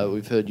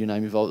 We've heard your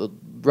name involved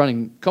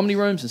running comedy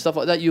rooms and stuff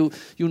like that. You'll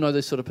know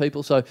those sort of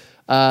people. So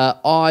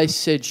I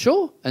said,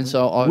 sure. And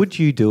so would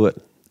you do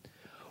it?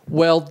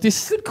 Well,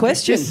 good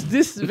question.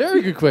 This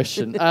very good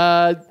question.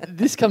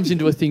 This comes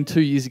into a thing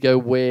 2 years ago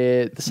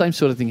where the same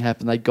sort of thing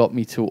happened. They got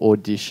me to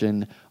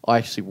audition. I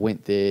actually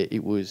went there.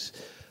 It was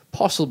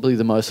possibly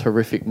the most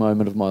horrific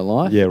moment of my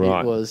life. Yeah,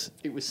 right.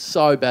 It was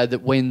so bad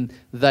that when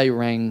they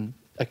rang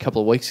a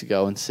couple of weeks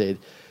ago and said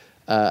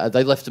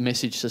they left a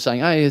message saying,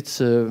 "Hey,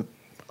 it's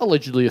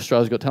allegedly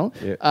Australia's Got Talent."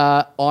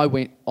 Yeah. I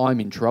went,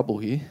 I'm in trouble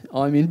here.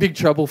 I'm in big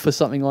trouble for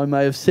something I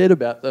may have said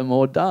about them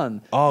or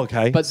done. Oh,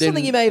 okay. But then,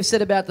 something you may have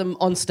said about them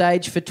on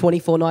stage for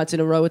 24 nights in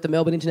a row at the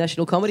Melbourne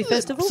International Comedy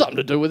Festival? Something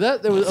to do with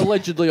that. There was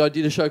allegedly I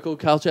did a show called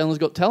Carl Chandler's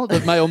Got Talent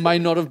that may or may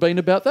not have been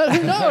about that.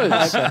 Who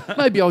knows?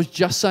 Maybe I was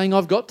just saying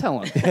I've got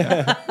talent.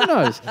 Who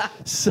knows?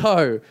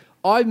 So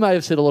I may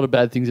have said a lot of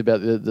bad things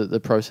about the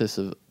process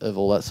of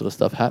all that sort of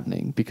stuff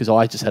happening because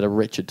I just had a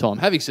wretched time.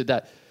 Having said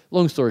that,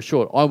 long story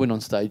short, I went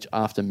on stage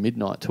after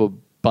midnight to a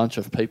bunch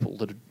of people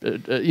that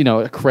had,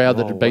 a crowd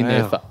that had been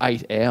there for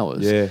 8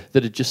 hours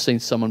that had just seen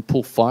someone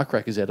pull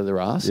firecrackers out of their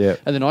ass. Yeah.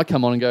 And then I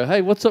come on and go,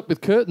 "Hey, what's up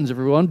with curtains,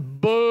 everyone?"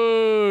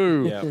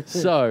 Boo! Yeah.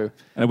 So...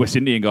 And a West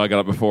Indian guy got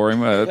up before him.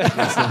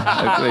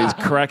 He's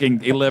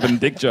cracking 11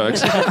 dick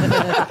jokes.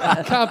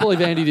 Can't believe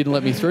Andy didn't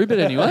let me through, but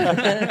anyway.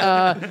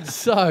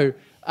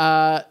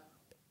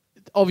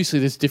 Obviously,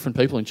 there's different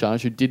people in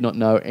charge who did not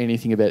know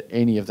anything about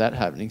any of that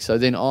happening. So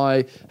then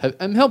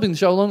I'm helping the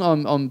show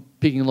along. I'm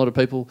picking a lot of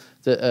people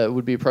that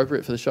would be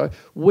appropriate for the show.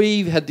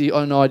 We've had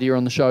an idea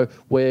on the show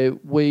where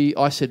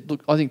I said,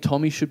 look, I think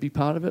Tommy should be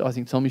part of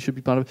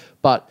it.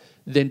 But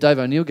then Dave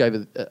O'Neill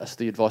gave us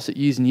the advice that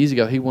years and years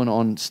ago he went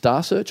on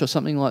Star Search or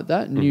something like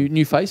that,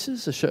 New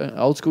Faces, an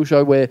old school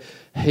show where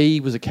he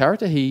was a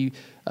character. He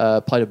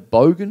played a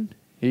bogan.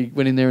 He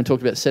went in there and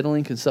talked about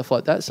Centrelink and stuff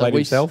like that. So played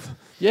himself?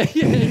 Yeah,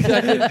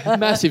 exactly.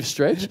 Massive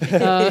stretch.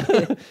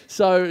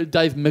 So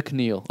Dave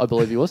McNeil, I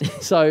believe he was.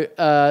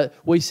 So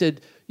we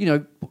said,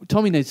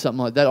 Tommy needs something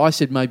like that. I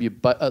said maybe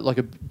like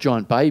a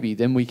giant baby.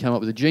 Then we came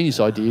up with a genius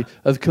idea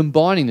of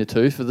combining the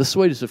two for the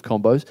sweetest of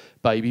combos,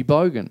 Baby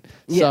Bogan.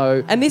 Yeah.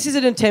 So, and this is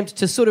an attempt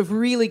to sort of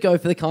really go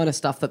for the kind of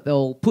stuff that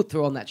they'll put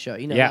through on that show.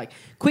 Like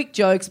quick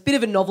jokes, bit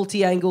of a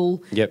novelty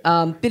angle, bit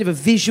of a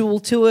visual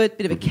to it,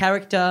 bit of a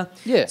character.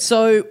 Yeah.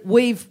 So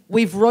we've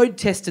road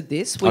tested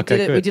this. We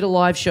did a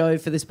live show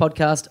for this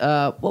podcast.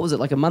 What was it,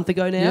 like a month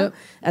ago now? Yeah.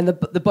 And the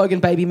Bogan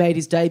Baby made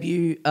his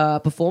debut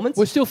performance.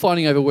 we're still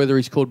fighting over whether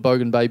he's called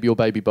Bogan Baby or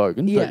Baby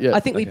Bogan. Yeah, but yeah. I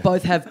think we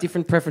both have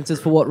different preferences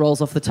for what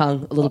rolls off the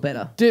tongue a little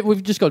better.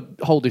 We've just got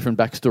whole different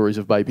backstories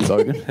of Baby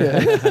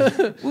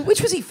Bogan.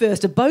 Which was he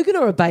first, a bogan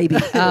or a baby?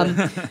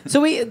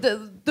 So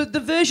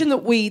the version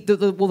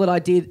that I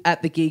did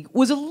at the gig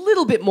was a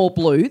little bit more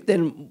blue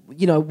than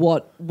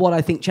what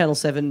I think Channel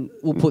 7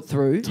 will put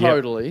through.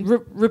 Totally.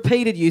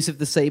 Repeated use of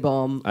the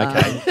C-bomb.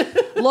 Okay.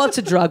 lots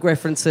of drug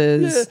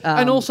references.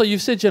 And also,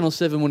 you've said Channel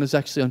 7 when it's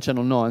actually on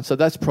Channel 9, so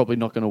that's probably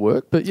not going to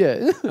work. But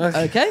yeah.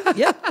 Okay,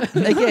 yeah.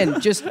 Again,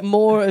 just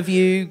more of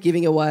you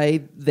giving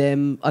away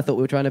them. I thought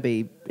we were trying to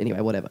be... Anyway,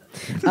 whatever.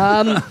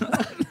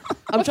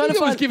 I'm trying to find...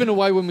 was given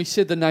away when we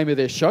said the name of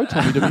their show,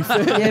 Tommy, to be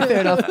fair. Yeah,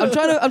 fair enough. I'm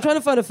trying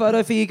to find a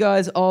photo for you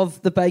guys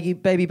of the baby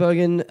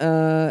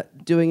Bogan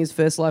doing his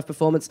first live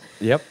performance.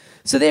 Yep.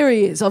 So there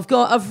he is.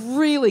 I've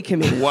really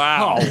committed.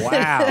 Wow.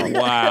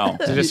 Wow.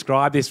 To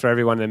describe this for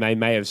everyone, and they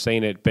may have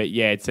seen it, but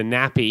yeah, it's a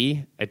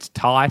nappy. It's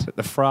tight at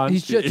the front.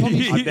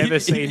 I've never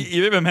seen...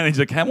 You've ever managed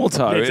a camel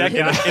toe Exactly.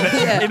 in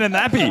a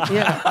nappy.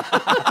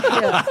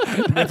 Yeah.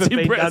 Never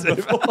been done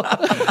before.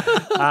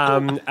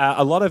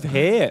 A lot of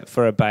hair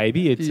for a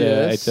baby. It's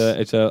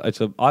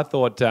a. I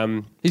thought.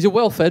 He's a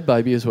well-fed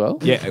baby as well.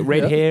 Yeah,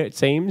 red hair it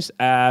seems.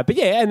 But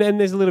yeah, and then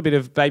there's a little bit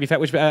of baby fat,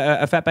 which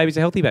a fat baby's a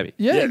healthy baby.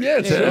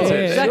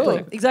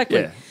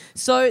 Exactly. Yeah.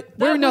 So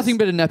wearing nothing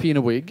but a nappy and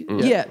a wig.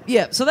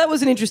 Yeah. So that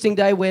was an interesting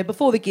day where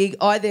before the gig,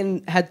 I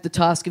then had the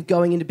task of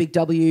going into Big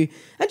W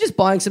and just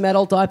buying some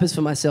adult diapers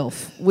for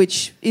myself,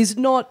 which is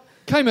not...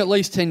 Came at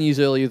least 10 years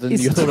earlier than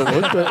you thought it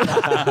would.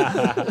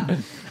 But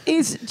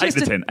is just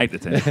 8 to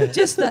 10.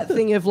 Just that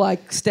thing of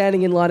like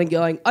standing in line and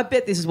going, I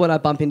bet this is when I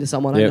bump into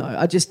someone I know.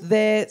 I just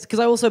there... Because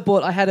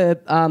I had a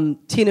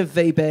tin of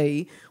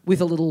VB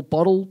with a little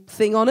bottle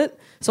thing on it.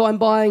 So I'm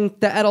buying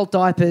the adult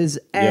diapers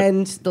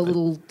and the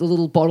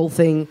little bottle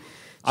thing.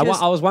 I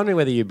was wondering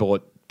whether you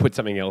put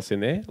something else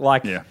in there,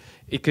 like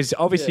because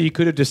obviously you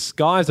could have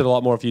disguised it a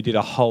lot more if you did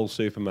a whole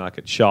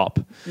supermarket shop.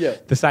 Yeah.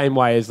 The same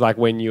way as like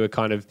when you were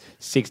kind of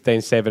 16,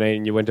 17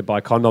 and you went to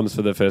buy condoms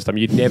for the first time.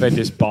 You'd never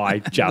just buy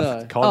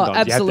just condoms. Oh,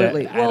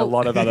 absolutely. You have to add a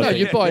lot of other things.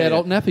 you'd buy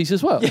adult nappies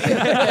as well.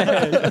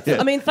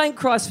 I mean, thank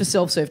Christ for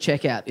self-serve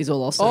checkout is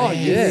all I'll say. Oh,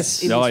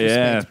 yes. In this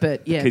respect.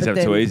 But yeah, kids have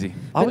it too easy.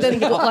 But then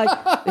you've got like...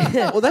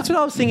 Well, that's what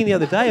I was thinking the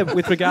other day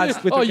with regards...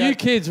 You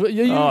kids.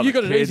 You got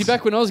it kids. easy.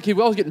 Back when I was a kid,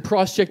 I was getting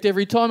price checked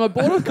every time I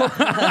bought a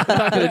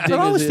packet of But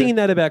I was dingers, thinking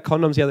that about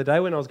condoms the other day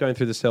when I was going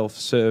through the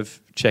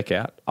self-serve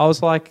checkout. I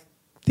was like,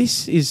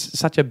 this is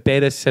such a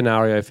better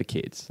scenario for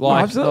kids.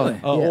 Like, absolutely.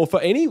 Or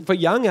for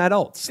young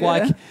adults. Yeah.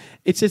 Like,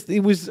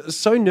 it was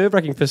so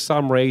nerve-wracking for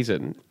some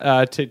reason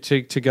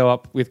to go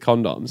up with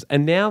condoms.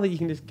 And now that you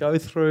can just go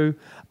through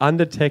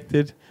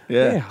undetected...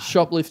 Yeah.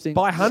 shoplifting.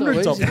 Buy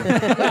hundreds of them.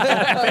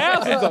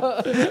 Thousands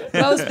of them.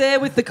 I was there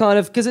with the kind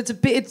of... Because it's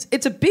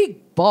a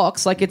big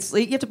box. Like, you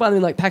have to buy them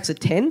in like packs of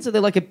 10. So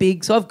they're like a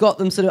big... So I've got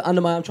them sort of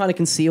under I'm trying to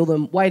conceal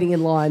them, waiting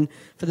in line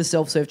for the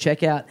self-serve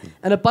checkout.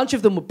 And a bunch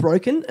of them were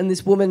broken. And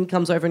this woman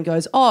comes over and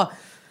goes,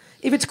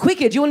 if it's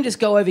quicker, do you want to just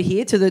go over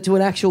here to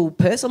an actual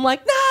purse? I'm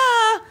like, nah,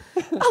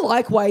 I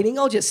like waiting.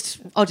 I'll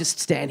just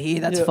stand here.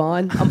 That's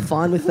fine. I'm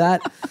fine with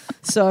that.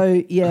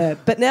 So yeah,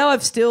 but now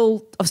I've still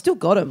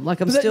got them.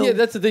 Like Yeah,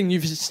 that's the thing.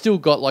 You've still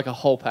got like a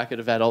whole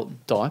packet of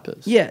adult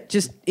diapers. Yeah,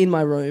 just in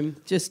my room,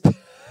 just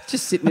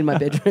sitting in my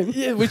bedroom.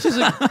 Yeah, which is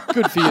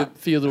good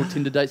for your little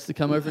Tinder dates to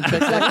come over and check.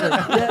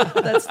 Exactly. Yeah,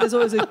 there's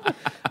always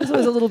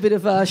a little bit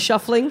of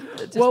shuffling.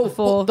 Just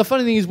before. The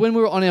funny thing is when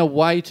we were on our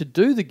way to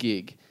do the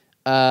gig,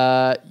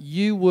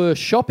 you were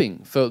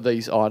shopping for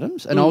these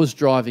items and I was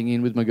driving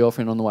in with my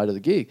girlfriend on the way to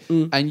the gig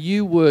and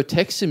you were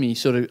texting me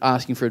sort of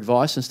asking for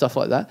advice and stuff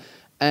like that,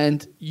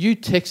 and you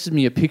texted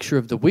me a picture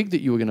of the wig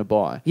that you were going to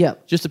buy. Yeah.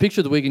 Just a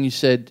picture of the wig, and you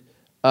said,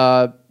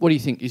 what do you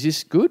think? Is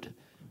this good?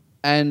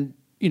 And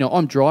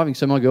I'm driving,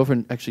 so my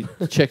girlfriend actually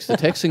checks the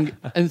text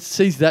and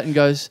sees that and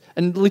goes,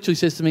 and literally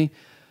says to me,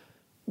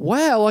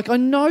 wow, like I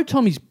know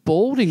Tommy's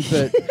balding,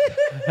 but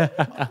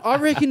I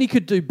reckon he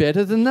could do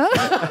better than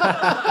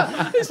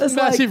that. This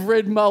massive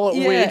red mullet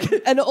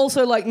wig. And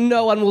also like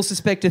no one will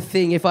suspect a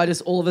thing if I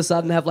just all of a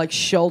sudden have like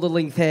shoulder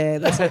length hair.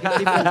 That's like a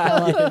different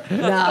colour.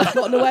 Nah, I've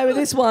gotten away with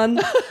this one.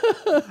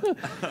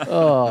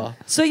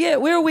 So yeah,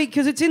 we're a week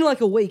because it's in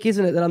like a week,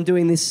 isn't it, that I'm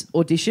doing this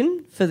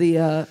audition for the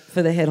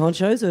head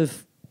honchos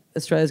of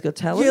Australia's Got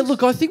Talent. Yeah,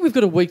 look, I think we've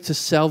got a week to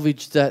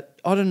salvage that.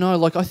 I don't know.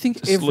 Like, I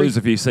think Just lose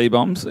a few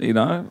C-bombs, I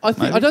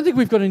don't think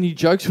we've got any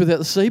jokes without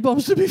the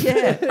C-bombs, to be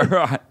fair.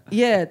 Right.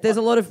 Yeah, there's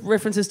a lot of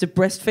references to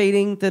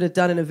breastfeeding that are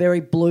done in a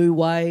very blue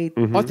way.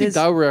 Mm-hmm. I think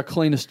they were our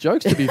cleanest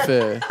jokes, to be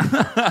fair.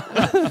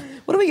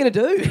 What are we going to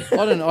do?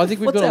 I don't know. I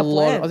think we've got a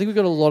lot. I think we've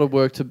got a lot of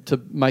work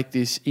to make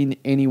this in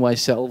any way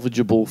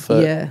salvageable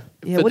for. Yeah.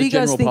 For What do you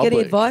guys think? public.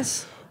 Any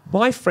advice?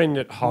 My friend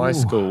at high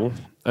school,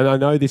 and I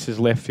know this is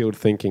left field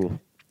thinking,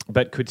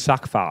 but could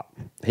suck fart.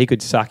 He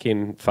could suck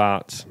in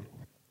farts.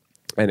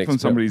 And From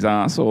somebody's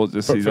ass or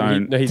just his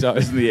own? His own.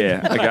 Just in the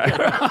air. Okay.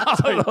 A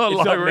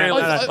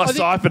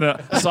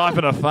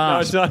siphon a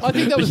fart. No, I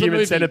think that was the a human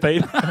movie.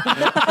 centipede.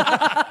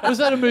 Was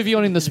that a movie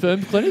on in the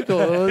sperm clinic?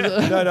 Or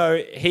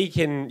No. He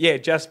can,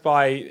 just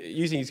by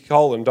using his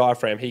colon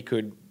diaphragm, he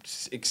could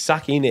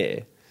suck in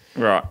air.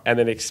 Right. And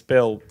then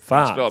expel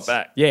farts. Expel it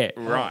back. Yeah.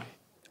 Right.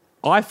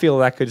 I feel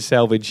that could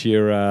salvage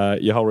your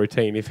whole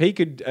routine. If he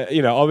could,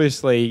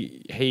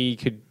 obviously he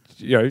could,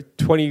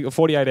 20 or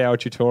 48-hour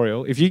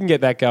tutorial. If you can get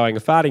that going, a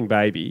farting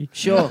baby.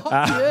 Sure.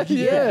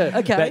 yeah.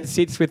 Okay. That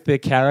sits with the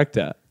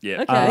character.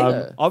 Yeah.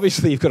 Okay.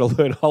 Obviously, you've got to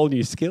learn a whole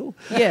new skill.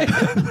 Yeah.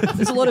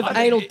 There's a lot of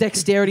anal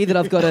dexterity that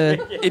I've got to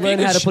learn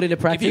how to put into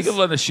practice. If you could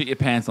learn to shit your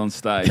pants on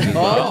stage. as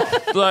well.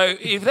 So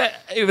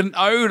if an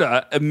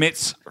odour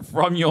emits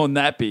from your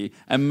nappy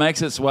and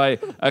makes its way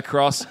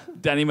across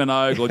Danny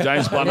Minogue or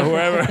James Blunt or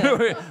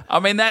whoever, I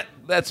mean,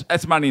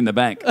 that's money in the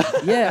bank.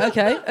 Yeah,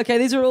 okay. Okay,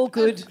 these are all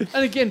good.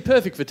 And again,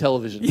 perfect for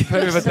television.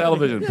 Perfect for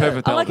television.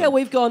 Perfect for I like how television.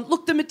 we've gone,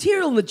 look, the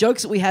material and the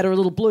jokes that we had are a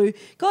little blue.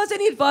 Guys,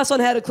 any advice on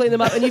how to clean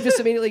them up? And you've just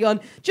immediately gone,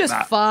 just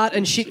fart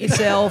and shit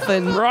yourself.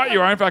 And Write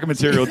your own fucking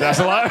material,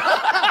 Dassilo.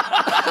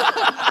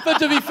 But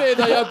to be fair,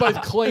 they are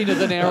both cleaner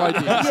than our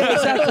ideas.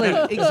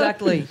 Yeah,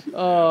 exactly.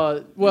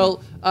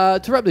 Well,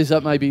 to wrap this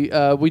up, maybe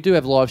we do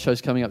have live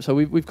shows coming up. So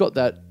we've got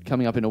that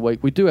coming up in a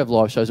week. We do have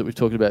live shows that we've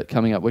talked about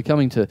coming up. We're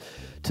coming to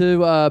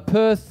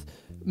Perth,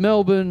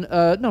 Melbourne.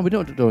 No, we're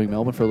not doing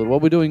Melbourne for a little while.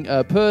 We're doing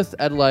Perth,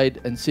 Adelaide,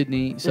 and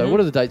Sydney. So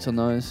what are the dates on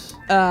those?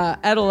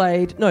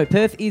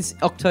 Perth is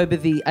October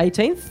the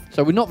 18th.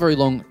 So we're not very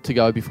long to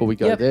go before we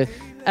go there.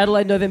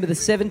 Adelaide, November the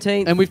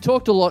 17th. And we've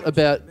talked a lot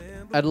about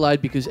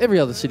Adelaide because every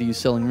other city is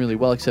selling really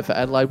well except for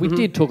Adelaide. We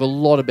did talk a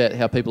lot about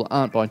how people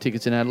aren't buying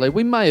tickets in Adelaide.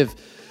 We may have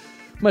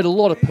made a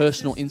lot of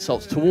personal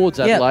insults towards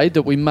Adelaide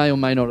that we may or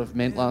may not have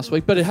meant last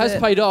week, but it has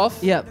paid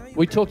off. Yep.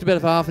 We talked about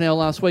it for half an hour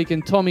last week,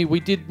 and Tommy, we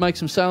did make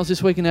some sales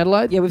this week in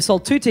Adelaide. Yeah, we've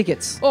sold 2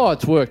 tickets. Oh,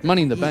 it's worked.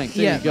 Money in the bank.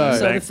 There you go.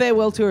 So the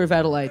farewell tour of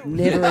Adelaide.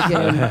 Never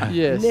again.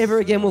 Yes. Never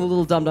again will the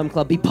Little Dum Dum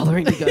Club be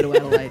bothering to go to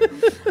Adelaide.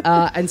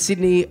 And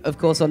Sydney, of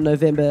course, on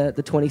November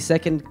the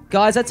 22nd.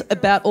 Guys, that's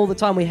about all the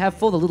time we have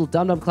for the Little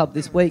Dum Dum Club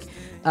this week.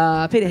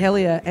 Peter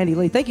Helliar, Andy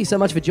Lee, thank you so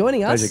much for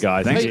joining us. Pleasure,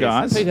 guys. Thanks,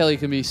 guys. Pete Helliar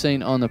can be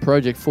seen on the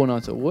project 4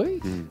 nights a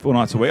week. 4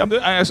 nights a week.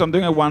 I'm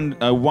doing a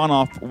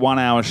one-off 1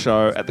 hour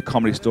show at the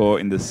Comedy Store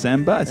in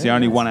December. It's the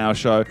only 1 hour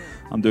show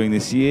I'm doing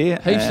this year.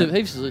 Heaps of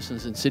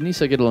listeners in Sydney,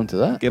 so get along to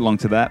that. Get along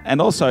to that.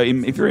 And also,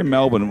 if you're in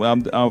Melbourne,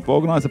 I've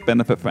organised a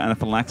benefit for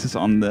anaphylaxis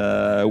on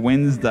the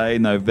Wednesday,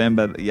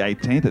 November the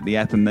 18th at the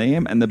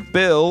Athenaeum. And the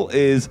bill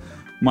is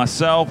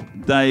myself,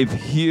 Dave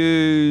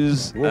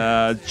Hughes,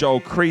 Joel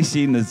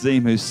Creasy,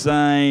 Nazim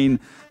Hussain,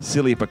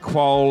 Celia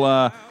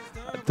Paquola,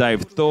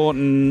 Dave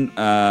Thornton,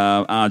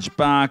 Arj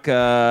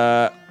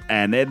Barker,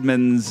 Ann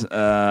Edmonds,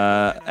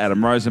 Adam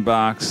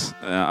Rosenbachs.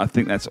 I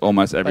think that's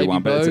almost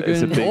everyone. Baby But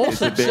it's a Bogan. big,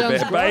 Awesome. it's a big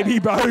Sounds great. Baby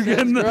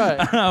Bogan.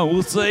 That's great.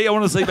 We'll see. I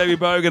want to see Baby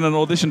Bogan an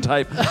audition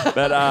tape.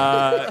 But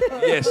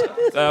yes,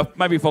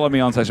 maybe follow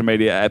me on social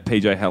media at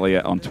PJ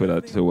Helliar on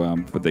Twitter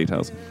for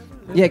details.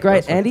 Yeah,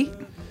 great. Andy?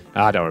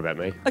 Don't worry about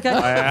me.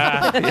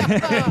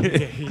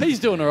 Okay. He's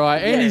doing all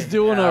right. Andy's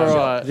doing all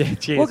right. Yeah,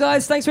 cheers. Well,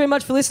 guys, thanks very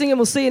much for listening, and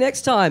we'll see you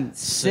next time.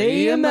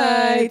 See you,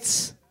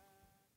 mates.